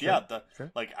 But Sure, yeah,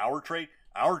 sure. like our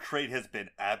trade has been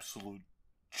absolute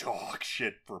dog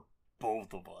shit for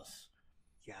both of us.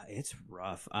 Yeah, it's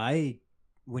rough.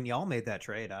 When y'all made that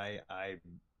trade, I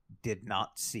did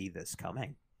not see this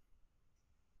coming.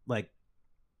 Like,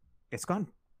 it's gone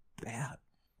bad.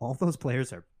 All those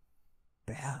players are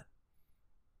bad.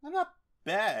 They're not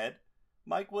bad.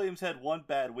 Mike Williams had one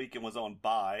bad week and was on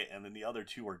bye, and then the other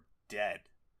two are dead.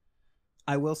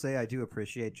 I will say I do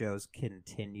appreciate Joe's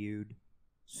continued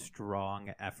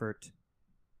strong effort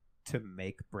to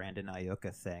make Brandon Ayuk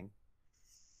a thing.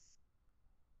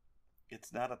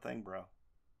 It's not a thing, bro.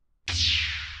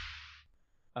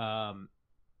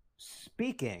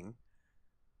 Speaking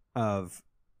of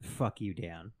fuck you,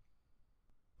 Dan.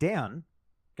 Dan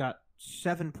got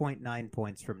 7.9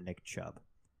 points from Nick Chubb.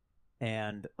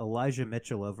 And Elijah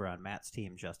Mitchell over on Matt's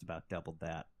team just about doubled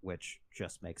that, which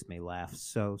just makes me laugh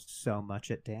so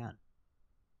much at Dan.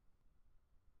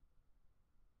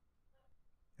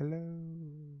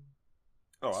 Hello.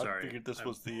 Oh, Sorry. I figured this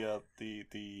was the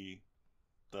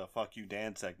fuck you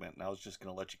Dan segment, and I was just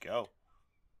gonna let you go.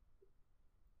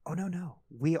 Oh, no.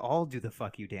 We all do the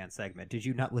fuck you, Dan segment. Did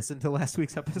you not listen to last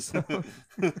week's episode?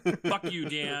 Fuck you,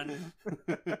 Dan.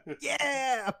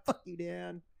 Yeah! Fuck you,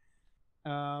 Dan.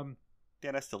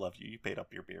 Dan, I still love you. You paid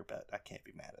up your beer bet. I can't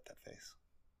be mad at that face.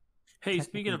 Hey,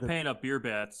 speaking of Technically paying up beer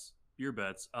bets,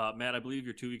 Matt, I believe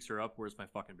your 2 weeks are up. Where's my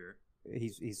fucking beer?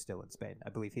 He's still in Spain. I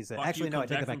believe he's... Fuck Actually, you, no, I come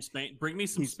take back it back. from Spain. Bring me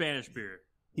some He's- Spanish beer.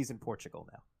 He's in Portugal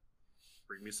now.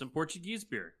 Bring me some Portuguese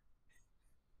beer.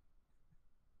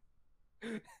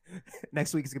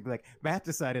 Next week, he's going to be like, Matt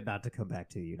decided not to come back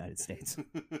to the United States.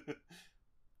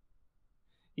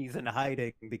 He's in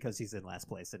hiding because he's in last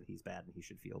place and he's bad and he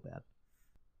should feel bad.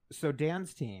 So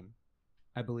Dan's team,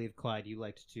 I believe, Clyde, you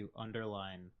liked to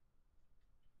underline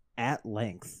at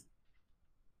length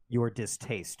your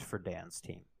distaste for Dan's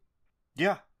team.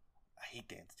 Yeah. I hate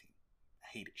Dan's team. I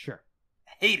hate it. Sure.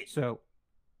 I hate it. So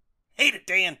Hate it,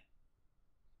 Dan.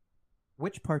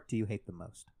 which part do you hate the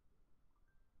most?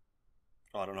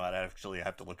 Oh, I don't know. I'd actually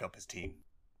have to look up his team.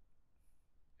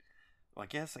 Well, I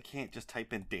guess I can't just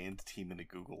type in Dan's team into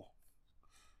Google.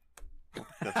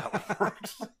 That's how it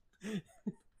works.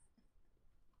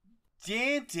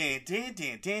 Dan.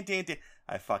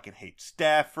 I fucking hate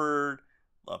Stafford.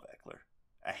 Love Eckler.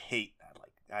 I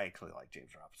actually like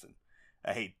James Robinson.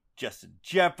 I hate Justin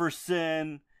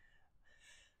Jefferson.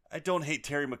 I don't hate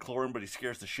Terry McLaurin, but he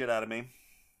scares the shit out of me.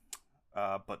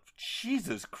 But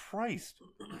Jesus Christ.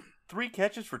 3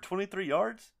 catches for 23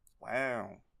 yards?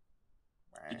 Wow.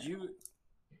 Did you,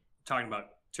 talking about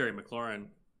Terry McLaurin,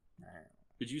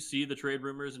 did you see the trade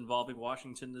rumors involving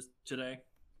Washington today?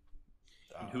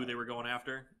 And who they were going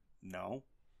after? No.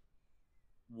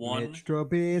 One, Mitch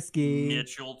Trubisky.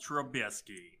 Mitchell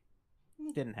Trubisky.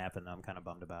 Didn't happen, though. I'm kind of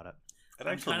bummed about it.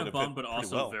 I'm kind of bummed, but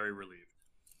also very relieved.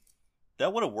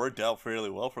 That would have worked out fairly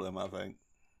well for them, I think.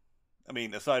 I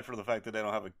mean, aside from the fact that they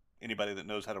don't have anybody that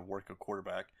knows how to work a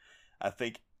quarterback, I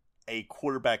think a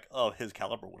quarterback of his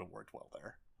caliber would have worked well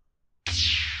there.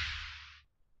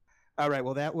 All right.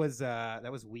 Well, that was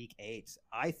week 8.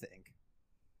 I think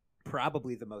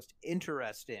probably the most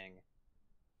interesting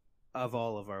of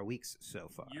all of our weeks so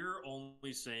far. You're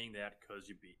only saying that because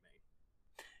you beat me.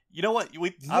 You know what?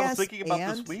 I was thinking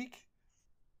about this week.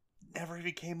 Never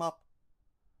even came up.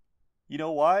 You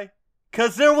know why?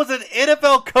 Because there was an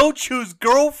NFL coach whose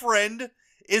girlfriend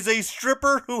is a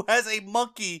stripper who has a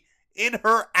monkey in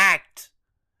her act.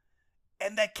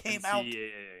 And that came out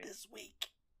this week.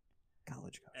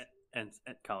 College coach. And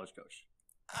college coach.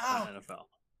 Oh. NFL.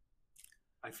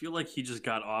 I feel like he just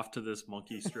got off to this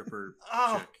monkey stripper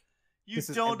chick. You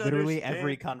don't literally understand.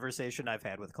 Every conversation I've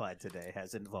had with Clyde today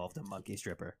has involved a monkey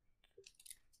stripper.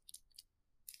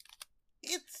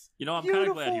 It's I'm kind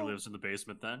of glad he lives in the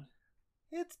basement then.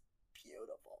 It's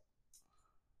beautiful.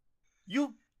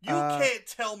 You can't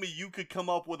tell me you could come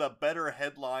up with a better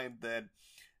headline than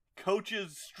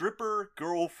coach's stripper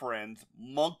girlfriend's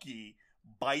monkey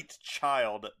bites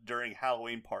child during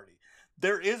Halloween party.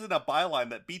 There isn't a byline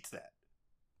that beats that.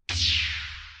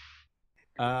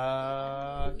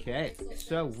 Okay,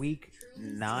 so week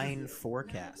 9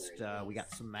 forecast. We got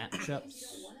some matchups, got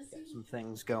some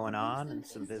things going on, and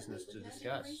some business to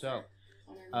discuss. So,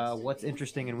 what's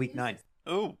interesting in week 9?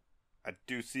 Oh, I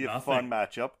do see a fun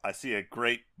matchup. I see a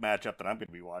great matchup that I'm going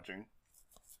to be watching.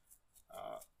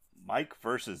 Mike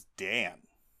versus Dan.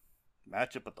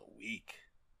 Matchup of the week.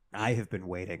 I have been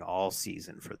waiting all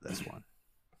season for this one.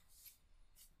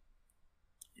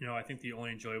 I think the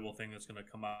only enjoyable thing that's going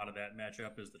to come out of that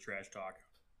matchup is the trash talk.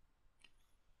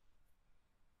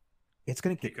 It's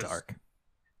going to get dark.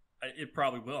 It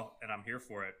probably will, and I'm here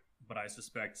for it. But I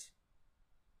suspect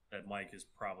that Mike is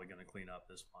probably going to clean up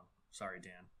this one. Sorry,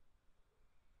 Dan.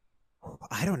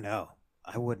 I don't know.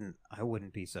 I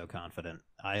wouldn't be so confident.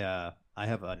 I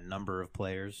have a number of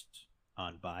players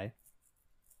on bye.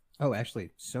 Oh,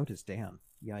 actually, so does Dan.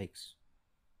 Yikes.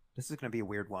 This is going to be a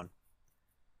weird one.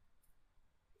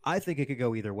 I think it could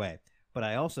go either way, but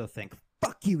I also think,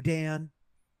 fuck you, Dan.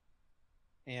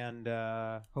 And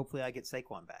hopefully I get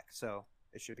Saquon back, so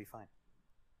it should be fine.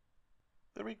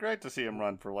 It'd be great to see him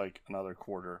run for like another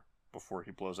quarter before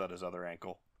he blows out his other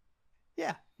ankle.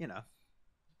 Yeah,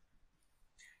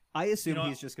 I assume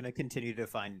he's just going to continue to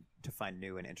find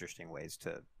new and interesting ways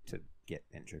to get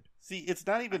injured. See, it's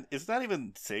not even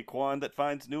Saquon that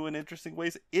finds new and interesting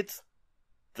ways. It's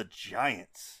the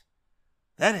Giants.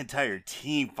 That entire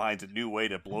team finds a new way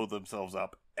to blow themselves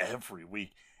up every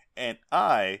week, and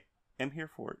I am here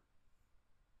for it.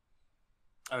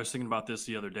 I was thinking about this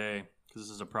the other day because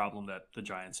this is a problem that the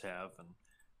Giants have and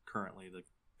currently the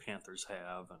Panthers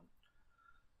have. And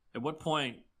at what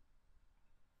point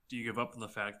do you give up on the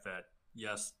fact that,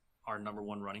 yes, our number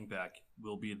one running back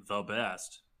will be the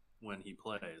best when he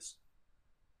plays,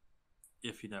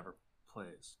 if he never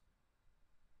plays?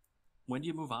 When do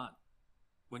you move on?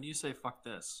 When do you say fuck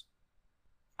this?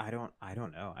 I don't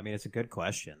know. I mean, it's a good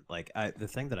question. Like the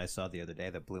thing that I saw the other day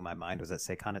that blew my mind was that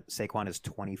Saquon is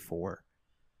 24.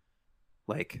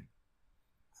 Like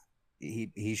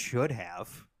he should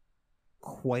have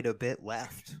quite a bit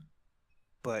left,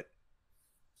 but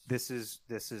this is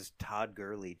Todd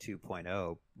Gurley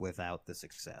 2.0 without the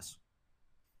success.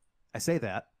 I say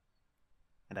that,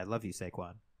 and I love you,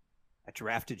 Saquon. I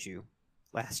drafted you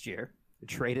last year, I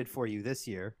traded for you this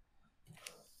year.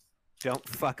 Don't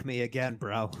fuck me again,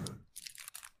 bro.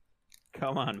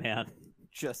 Come on, man.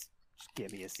 Just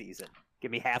give me a season.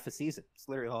 Give me half a season. It's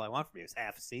literally all I want from you is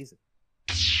half a season.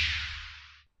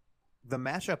 The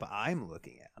matchup I'm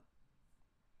looking at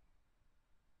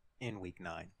in week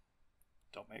 9.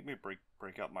 Don't make me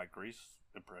break out my Grease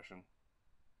impression.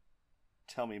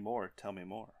 Tell me more. Tell me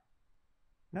more.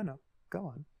 No. Go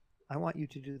on. I want you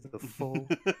to do the full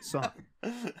song.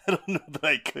 I don't know that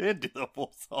I could do the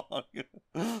full song.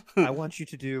 I want you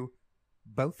to do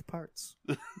both parts.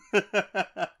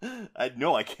 I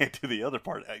know I can't do the other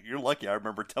part. You're lucky I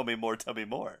remember Tell Me More, Tell Me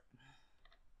More.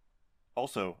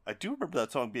 Also, I do remember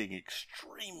that song being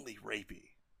extremely rapey.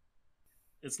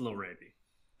 It's a little rapey.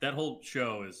 That whole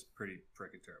show is pretty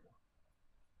freaking terrible.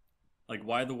 Like,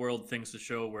 Why the World Thinks a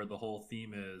show where the whole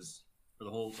theme is, or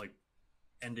the whole, like,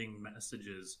 ending message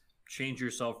is, change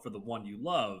yourself for the one you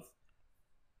love,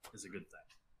 is a good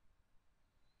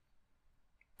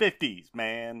thing. 50s,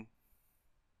 man.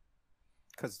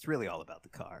 Because it's really all about the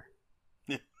car.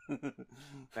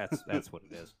 That's what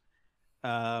it is.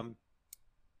 A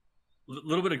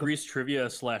little bit of Grease trivia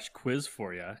 / quiz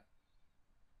for you.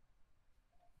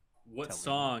 What Tell me.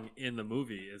 song in the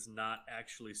movie is not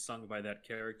actually sung by that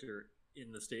character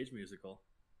in the stage musical?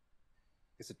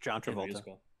 Is it John In the Travolta?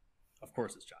 musical. Of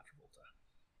course, it's John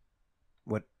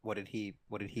Travolta. What did he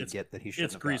get that he shouldn't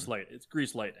It's have Grease gotten? Light. It's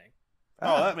Grease Lightning.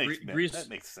 Oh, that makes Grease- that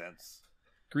makes sense.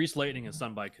 Grease Lightning is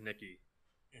sung by Kaneki.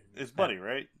 It's Buddy,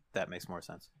 right? That makes more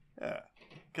sense. Yeah.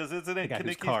 Because isn't The it guy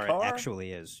whose Kaneki's car, car? it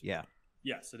actually is. Yeah.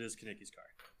 Yes, it is Kaneki's car.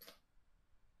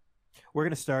 We're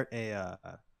gonna start a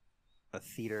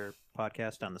theater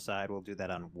podcast on the side. We'll do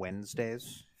that on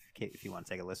Wednesdays if you want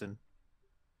to take a listen.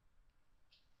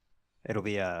 It'll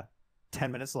be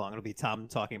 10 minutes long. It'll be Tom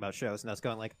talking about shows and us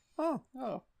going like, "Oh,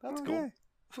 Oh, that's okay, cool.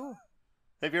 cool."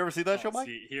 Have you ever seen that show, Oh, Mike?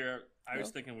 see, here, I was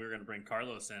No? thinking we were going to bring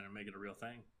Carlos in and make it a real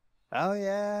thing. Oh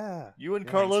yeah. You and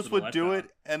Yeah, Carlos thanks for the would do letdown. it,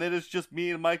 and it is just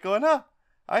me and Mike going, huh,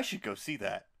 I should go see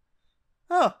that.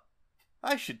 Huh,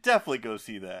 I should definitely go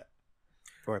see that.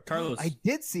 Or Carlos- I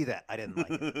did see that. I didn't like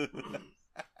it.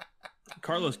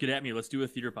 Carlos, get at me. Let's do a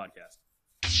theater podcast.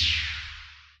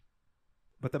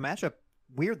 But the matchup,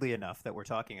 weirdly enough, that we're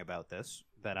talking about this,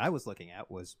 that I was looking at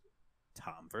was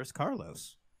Tom versus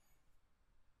Carlos.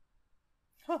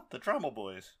 Huh, the Drama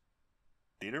Boys.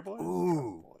 Theater Boys? Ooh.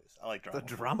 Drama Boys. I like Drama The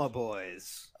Boys. Drama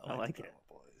Boys. I like the it. Drama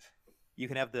Boys. You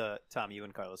can have the Tom. You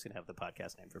and Carlos can have the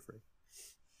podcast name for free.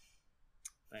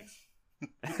 Thanks.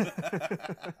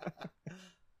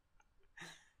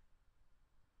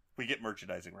 We get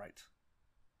merchandising rights.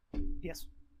 Yes,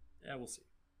 Yeah, we'll see.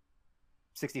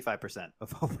 65%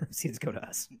 of all proceeds go to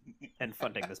us and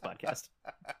funding this podcast.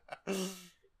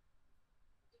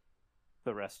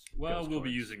 The rest. Well, goes we'll be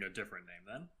towards- using a different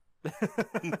name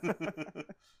then.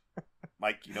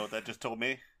 Mike, you know what that just told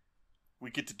me? We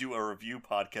get to do a review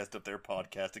podcast of their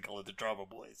podcast and call it the Drama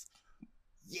Boys.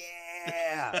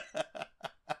 Yeah.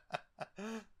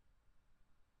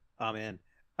 I'm in.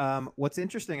 What's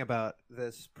interesting about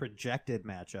this projected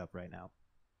matchup right now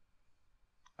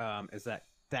is that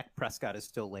Dak Prescott is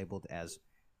still labeled as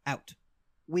out.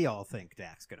 We all think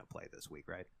Dak's going to play this week,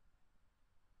 right?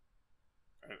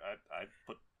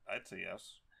 I'd say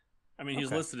yes. I mean, he's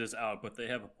Okay. listed as out, but they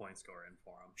have a point score in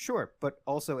for him. Sure, but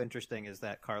also interesting is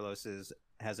that Carlos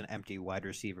has an empty wide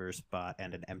receiver spot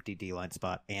and an empty D-line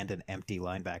spot and an empty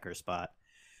linebacker spot,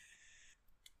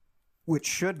 which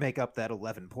should make up that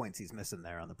 11 points he's missing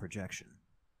there on the projection.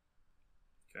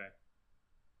 Okay.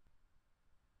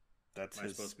 That's Am I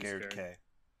his supposed to be scared scared? K.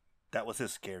 That was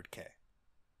his scared K.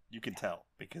 You can tell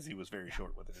because he was very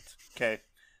short with it. It's K.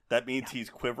 That means he's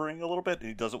quivering a little bit, and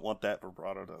he doesn't want that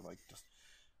vibrato to just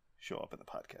show up in the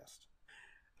podcast.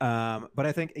 But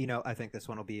I think this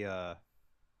one will be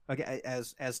okay.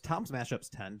 As Tom's matchups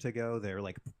tend to go, they're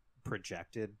like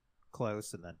projected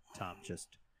close, and then Tom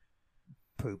just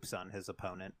poops on his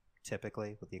opponent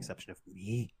typically, with the exception of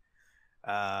me.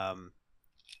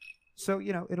 So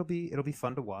it'll be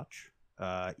fun to watch.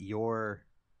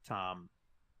 Tom,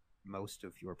 most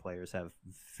of your players have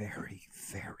very,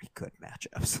 very good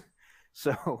matchups,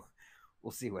 so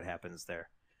we'll see what happens there.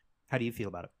 How do you feel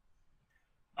about it?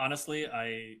 Honestly,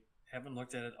 I haven't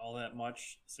looked at it all that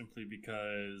much, simply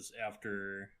because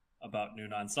after about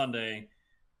noon on Sunday,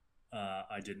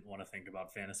 I didn't want to think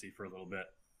about fantasy for a little bit.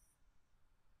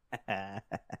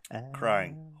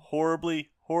 Crying. Horribly,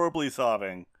 horribly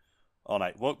sobbing all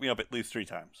night. Woke me up at least 3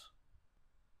 times.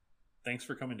 Thanks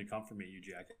for coming to comfort me, you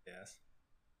jackass.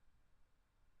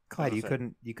 Clyde, you Say,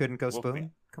 couldn't go woke me spoon?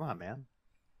 up. Come on, man.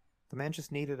 The man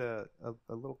just needed a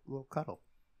little cuddle.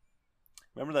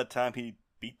 Remember that time he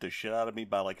beat the shit out of me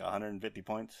by like 150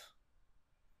 points?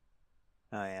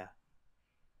 Oh yeah.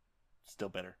 Still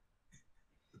better.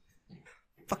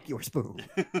 Fuck your spoon.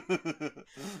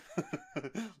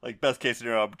 Like, best case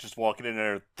scenario, I'm just walking in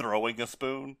there throwing a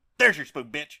spoon. There's your spoon,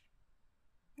 bitch.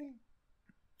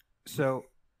 So,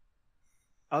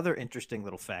 other interesting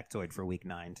little factoid for week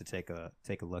 9 to take a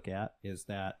look at is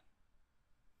that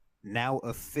now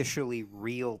officially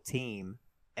real team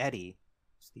Eddie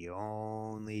is the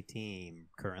only team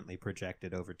currently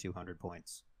projected over 200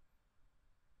 points.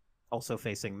 Also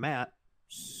facing Matt,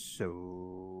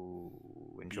 So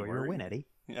enjoy Be your worried. win, Eddie.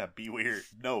 Yeah, be weird.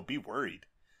 No, be worried.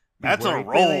 Be Matt's on a worried,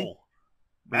 roll. really?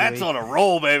 Matt's Really? on a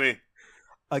roll, baby.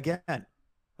 Again,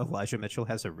 Elijah Mitchell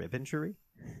has a rib injury.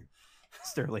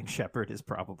 Sterling Shepard is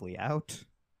probably out.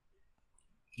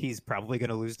 He's probably going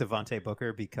to lose Devontae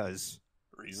Booker because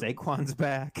Reason. Saquon's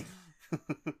back.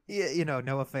 Yeah,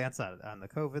 Noah Fant's on the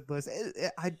COVID list.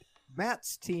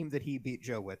 Matt's team that he beat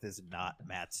Joe with is not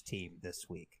Matt's team this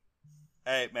week.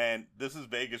 Hey, man, this is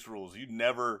Vegas rules. You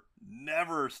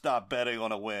never stop betting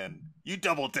on a win. You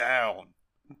double down.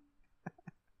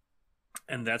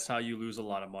 And that's how you lose a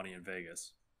lot of money in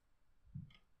Vegas.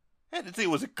 I didn't say it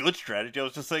was a good strategy. I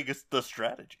was just saying it's the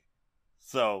strategy.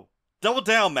 So, double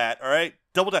down, Matt, all right?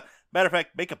 Double down. Matter of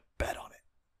fact, make a bet on it.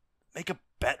 Make a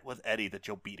bet with Eddie that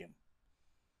you'll beat him.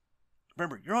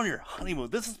 Remember, you're on your honeymoon.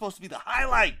 This is supposed to be the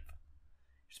highlight.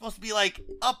 You're supposed to be, like,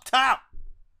 up top.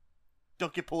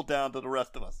 Don't get pulled down to the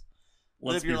rest of us.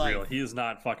 Let's Live be your real. life. He is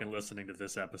not fucking listening to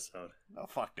this episode. Oh,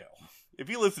 fuck no. If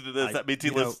you listen to this, that means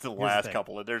he listens to the here's the last thing.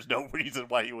 couple, and there's no reason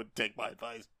why you would take my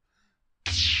advice.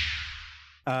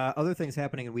 Other things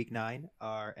happening in Week 9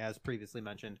 are, as previously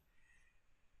mentioned,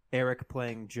 Eric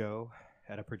playing Joe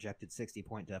at a projected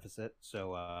 60-point deficit.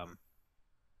 So,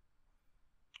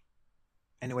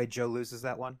 anyway, Joe loses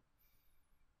that one.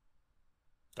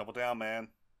 Double down, man.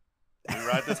 We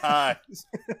ride this high.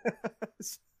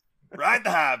 Ride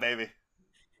the high, baby.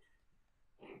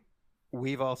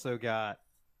 We've also got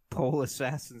Pole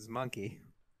Assassin's Monkey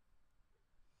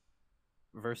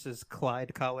versus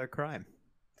Clyde Collar Crime.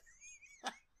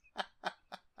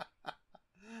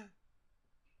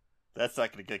 That's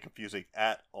not going to get confusing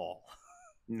at all.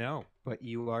 No, but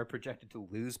you are projected to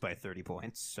lose by 30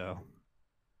 points, so...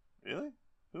 Really?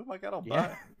 Who have I got on Yeah.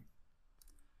 bye?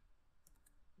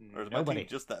 Or is my Nobody. team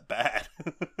just that bad?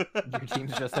 Your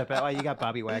team's just that bad. Well, you got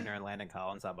Bobby Wagner and Landon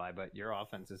Collins on bye, but your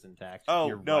offense is intact. Oh,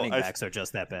 your no, running backs are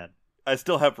just that bad. I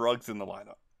still have Ruggs in the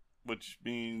lineup, which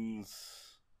means...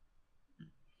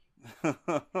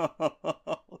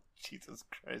 Jesus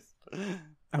Christ.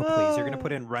 Oh, please. You're going to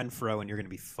put in Renfro and you're going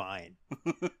to be fine.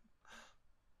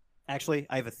 Actually,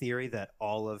 I have a theory that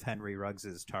all of Henry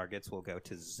Ruggs' targets will go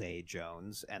to Zay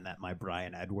Jones and that my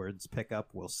Brian Edwards pickup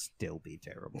will still be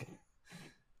terrible.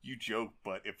 You joke,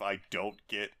 but if I don't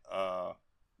get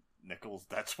Nichols,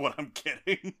 that's what I'm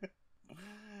getting.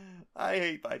 I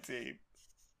hate my team.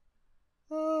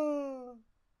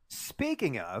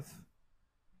 Speaking of,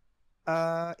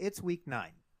 it's Week 9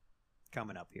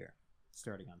 coming up here,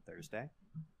 starting on Thursday.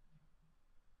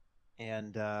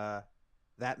 And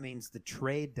that means the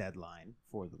trade deadline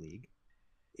for the league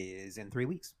is in 3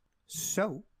 weeks.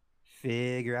 So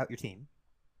figure out your team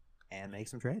and make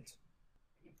some trades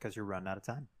because you're running out of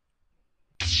time.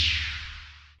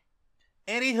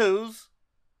 Anywho's,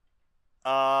 who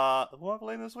am I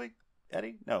playing this week?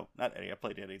 Eddie? No, not Eddie. I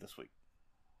played Eddie this week.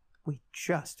 We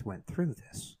just went through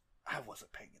this. I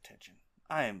wasn't paying attention.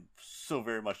 I am so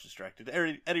very much distracted.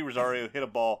 Eddie Rosario hit a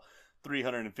ball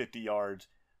 350 yards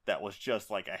that was just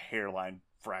like a hairline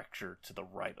fracture to the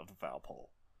right of the foul pole.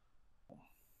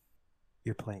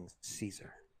 You're playing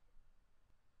Caesar.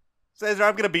 Cesar,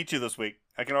 I'm going to beat you this week.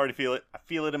 I can already feel it. I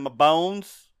feel it in my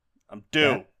bones. I'm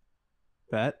due.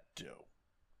 Bet? Due.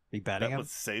 Are you betting That him?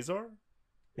 was Cesar?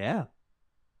 Yeah.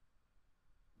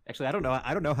 Actually, I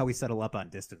don't know how we settle up on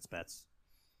distance bets.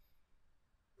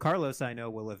 Carlos, I know,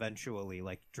 will eventually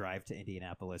drive to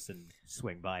Indianapolis and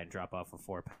swing by and drop off a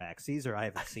 4-pack. Caesar, I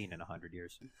haven't seen in 100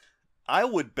 years. I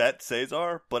would bet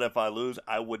Cesar, but if I lose,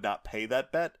 I would not pay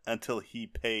that bet until he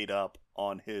paid up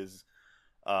on his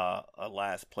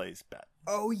last place bet.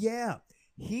 Oh, yeah.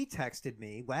 He texted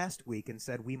me last week and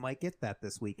said we might get that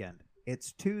this weekend.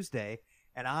 It's Tuesday,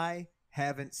 and I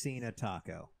haven't seen a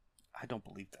taco. I don't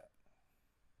believe that.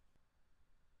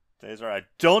 Cesar, I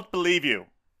don't believe you.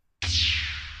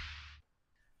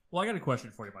 Well, I got a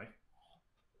question for you, Mike.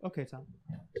 Okay, Tom.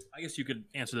 I guess you could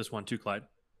answer this one too, Clyde.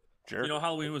 Sure. You know,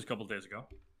 Halloween was a couple days ago.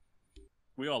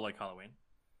 We all like Halloween.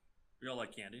 We all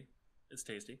like candy. It's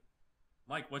tasty.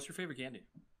 Mike, what's your favorite candy?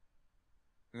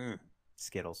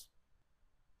 Skittles.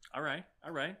 All right.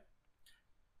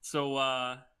 So,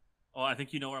 I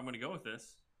think you know where I'm going to go with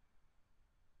this.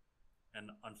 And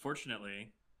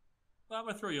unfortunately, I'm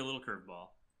going to throw you a little curveball.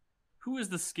 Who is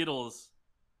the Skittles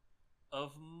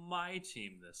of my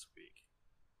team this week?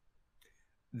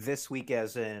 This week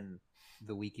as in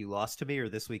the week you lost to me, or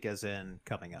this week as in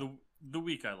coming up? The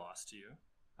week I lost to you.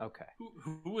 Okay.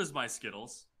 Who is my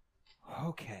Skittles?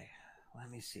 Okay. Let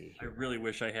me see. I really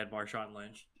wish I had Marshawn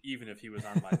Lynch, even if he was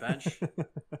on my bench.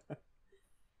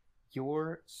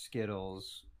 Your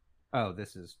Skittles. Oh,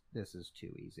 this is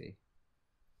too easy.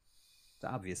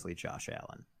 It's obviously Josh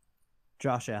Allen.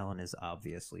 Josh Allen is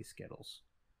obviously Skittles.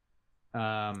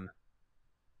 I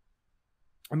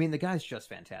mean, the guy's just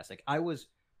fantastic. I was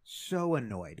so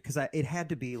annoyed because it had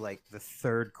to be like the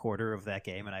third quarter of that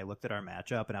game, and I looked at our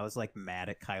matchup and I was like mad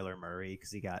at Kyler Murray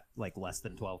because he got like less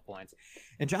than 12 points,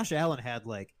 and Josh Allen had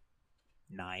like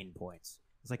 9 points.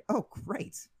 I was like, oh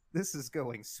great, this is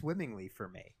going swimmingly for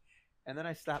me. And then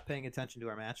I stopped paying attention to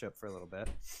our matchup for a little bit,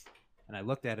 and I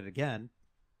looked at it again,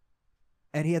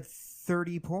 and he had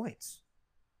 30 points.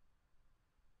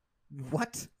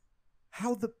 What?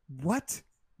 How the what?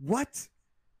 What?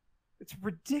 It's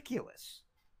ridiculous.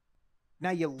 Now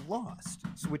you lost,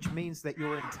 which means that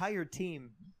your entire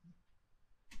team.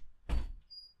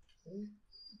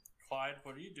 Clyde,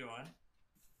 what are you doing?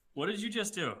 What did you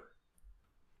just do?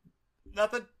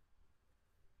 Nothing.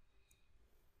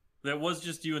 That was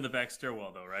just you in the back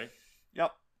stairwell, though, right?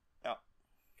 Yep.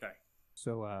 Okay.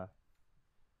 So,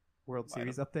 World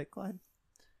Series update, Clyde?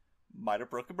 Might have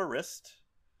broken my wrist.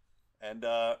 And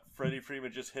Freddie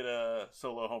Freeman just hit a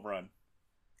solo home run.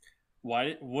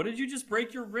 What did you just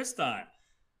break your wrist on?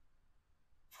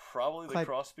 Probably the Clyde-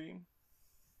 crossbeam.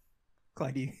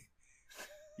 Clyde,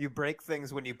 you break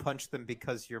things when you punch them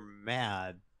because you're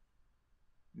mad,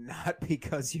 not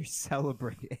because you're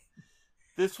celebrating.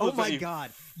 This was Oh my God,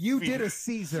 you did a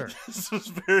Caesar. This was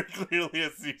very clearly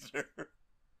a Caesar.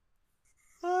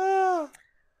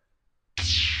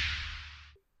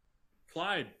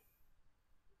 Clyde,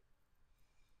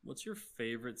 what's your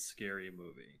favorite scary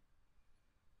movie?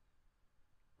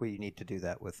 Well, you need to do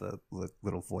that with a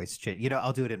little voice change. You know,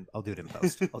 I'll do it in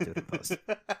post. I'll do it in post.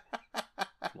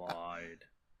 Clyde.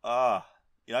 I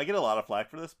get a lot of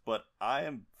flack for this, but I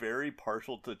am very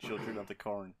partial to Children of the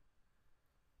Corn.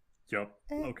 Yep.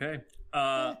 Okay.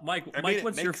 Mike, I mean, it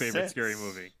what's your makes favorite sense. scary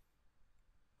movie?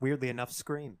 Weirdly enough,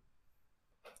 Scream.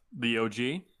 The OG?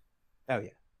 Oh yeah.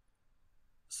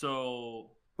 So,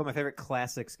 But my favorite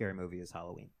classic scary movie is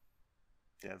Halloween.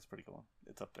 Yeah, it's a pretty cool one.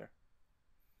 It's up there.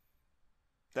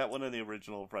 That one and the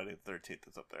original Friday the 13th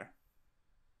is up there.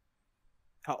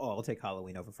 I'll take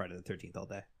Halloween over Friday the 13th all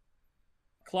day.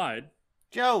 Clyde,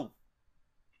 Joe!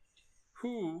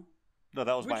 who? No,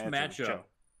 that was Which my answer. matchup? Joe.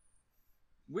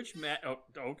 Which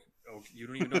Oh, you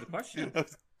don't even know the question.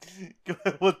 Go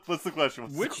ahead. What's the question?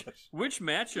 Which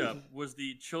matchup was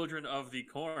the Children of the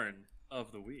Corn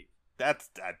of the week? That's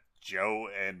Joe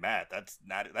and Matt. That's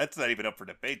not even up for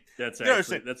debate. That's You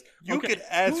actually understand? that's You okay. could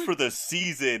ask for the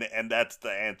season, and that's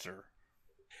the answer.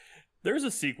 There's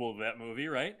a sequel to that movie,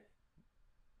 right?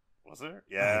 Was there?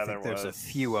 Yeah, I think there's a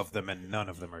few of them, and none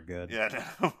of them are good. Yeah.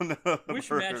 No, Which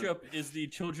matchup is the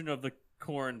Children of the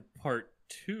Corn Part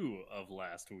 2 of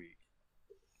last week?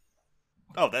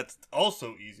 Oh, that's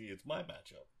also easy. It's my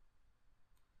matchup.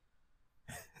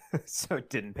 So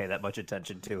didn't pay that much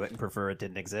attention to it and prefer it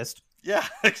didn't exist. Yeah,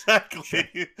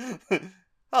 exactly.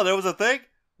 Oh, there was a thing?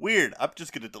 Weird. I'm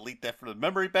just going to delete that from the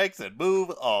memory banks and move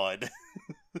on.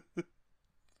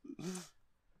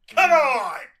 Come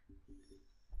on!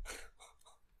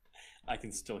 I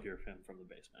can still hear him from the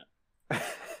basement.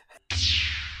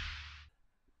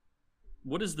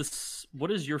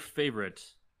 What is your favorite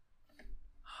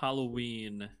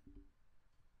Halloween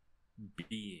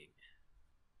being?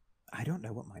 I don't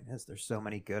know what mine is. There's so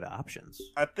many good options.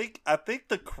 I think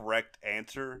the correct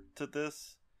answer to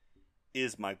this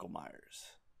is Michael Myers.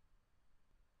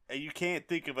 And you can't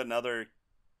think of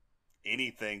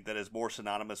anything that is more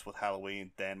synonymous with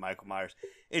Halloween than Michael Myers.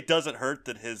 It doesn't hurt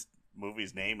that his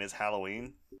movie's name is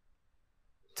Halloween.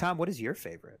 Tom, what is your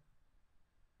favorite?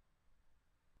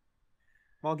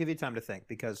 Well, I'll give you time to think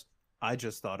because I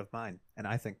just thought of mine, and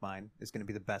I think mine is going to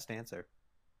be the best answer.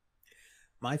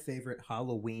 My favorite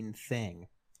Halloween thing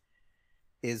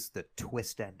is the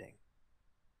twist ending.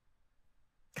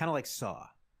 Kind of like Saw.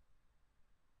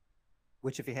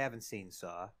 Which, if you haven't seen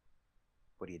Saw,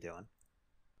 what are you doing?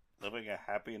 Living a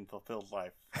happy and fulfilled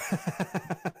life.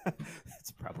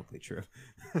 That's probably true.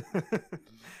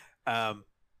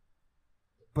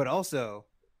 But also,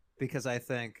 because I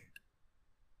think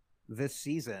this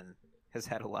season has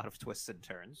had a lot of twists and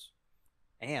turns,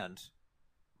 and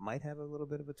might have a little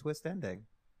bit of a twist ending,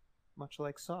 much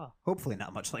like Saw. Hopefully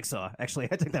not much like Saw. Actually,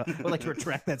 I would like to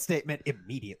retract that statement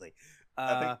immediately.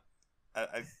 I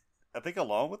think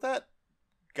along with that,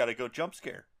 gotta go jump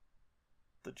scare.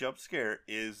 The jump scare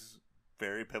is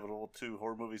very pivotal to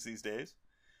horror movies these days.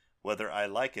 Whether I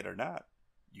like it or not,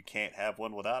 you can't have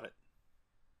one without it.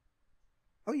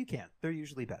 Oh, you can. They're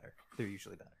usually better. They're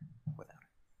usually better without it.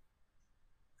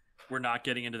 We're not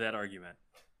getting into that argument.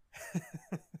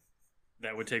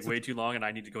 That would take way too long, and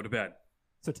I need to go to bed.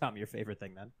 So, Tom, your favorite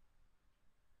thing then?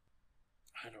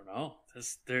 I don't know.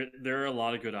 There are a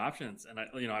lot of good options, and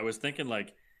I was thinking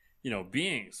like,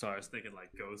 beings. So I was thinking like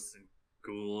ghosts and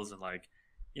ghouls and like,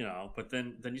 But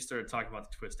then you started talking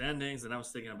about the twist endings, and I was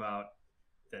thinking about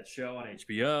that show on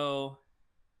HBO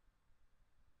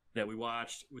that we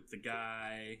watched with the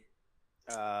guy,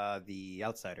 The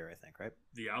Outsider, I think, right?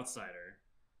 The Outsider.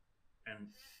 And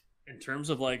in terms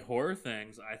of like horror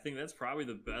things, I think that's probably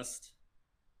the best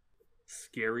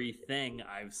scary thing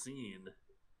I've seen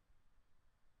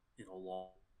in a long,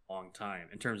 long time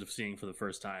in terms of seeing for the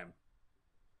first time.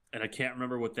 And I can't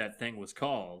remember what that thing was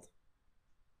called.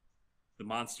 The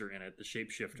monster in it, the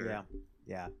shapeshifter.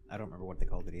 Yeah. I don't remember what they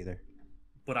called it either.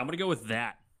 But I'm going to go with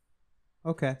that.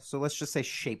 Okay, so let's just say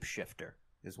shapeshifter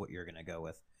is what you're going to go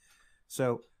with.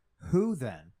 So who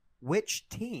then, which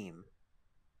team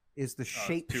is the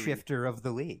shapeshifter of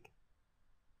the league?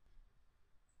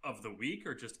 Of the week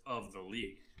or just of the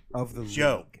league? Of the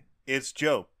Joe. league. It's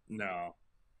Joe. No.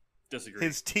 Disagree.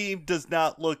 His team does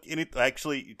not look any.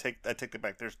 Actually, I take that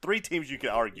back. There's 3 teams you can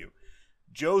argue.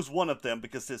 Joe's one of them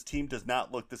because his team does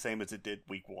not look the same as it did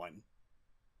week 1.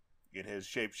 It has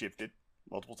shapeshifted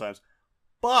multiple times.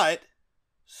 But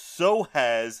so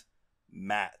has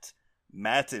Matt.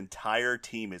 Matt's entire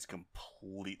team is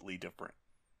completely different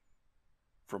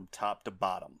from top to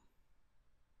bottom.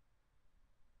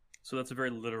 So that's a very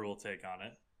literal take on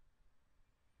it.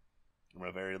 I'm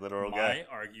a very literal guy.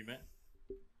 My argument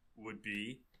would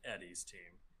be Eddie's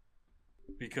team.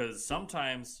 Because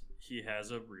sometimes he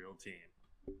has a real team.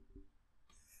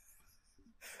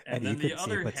 And then the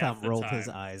other but half Tom the rolled time, his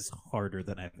eyes harder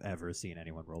than I've ever seen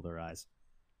anyone roll their eyes.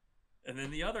 And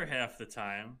then the other half the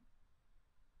time,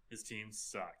 his team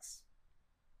sucks.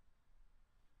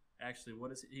 Actually,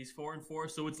 what is it? He's 4-4,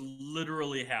 so it's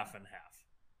literally half and half.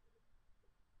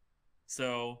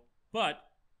 So, but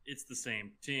it's the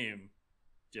same team,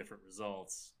 different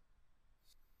results.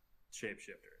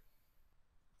 Shapeshifter.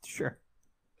 Sure.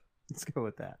 Let's go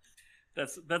with that.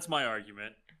 That's my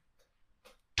argument.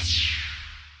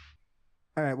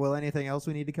 All right, well, anything else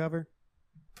we need to cover?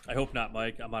 I hope not,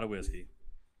 Mike. I'm out of whiskey.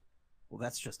 Well,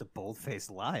 that's just a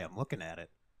bold-faced lie. I'm looking at it.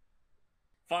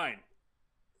 Fine.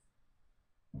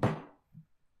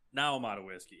 Now I'm out of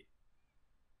whiskey.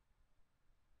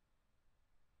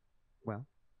 Well,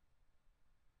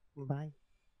 bye.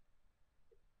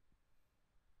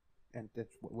 And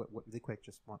what, really quick,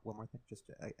 just one more thing. Just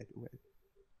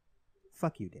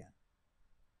fuck you, Dan.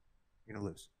 You're gonna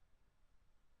lose.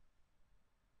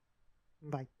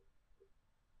 Bye.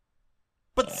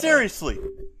 But seriously,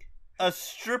 a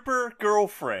stripper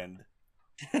girlfriend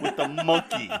with a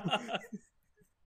monkey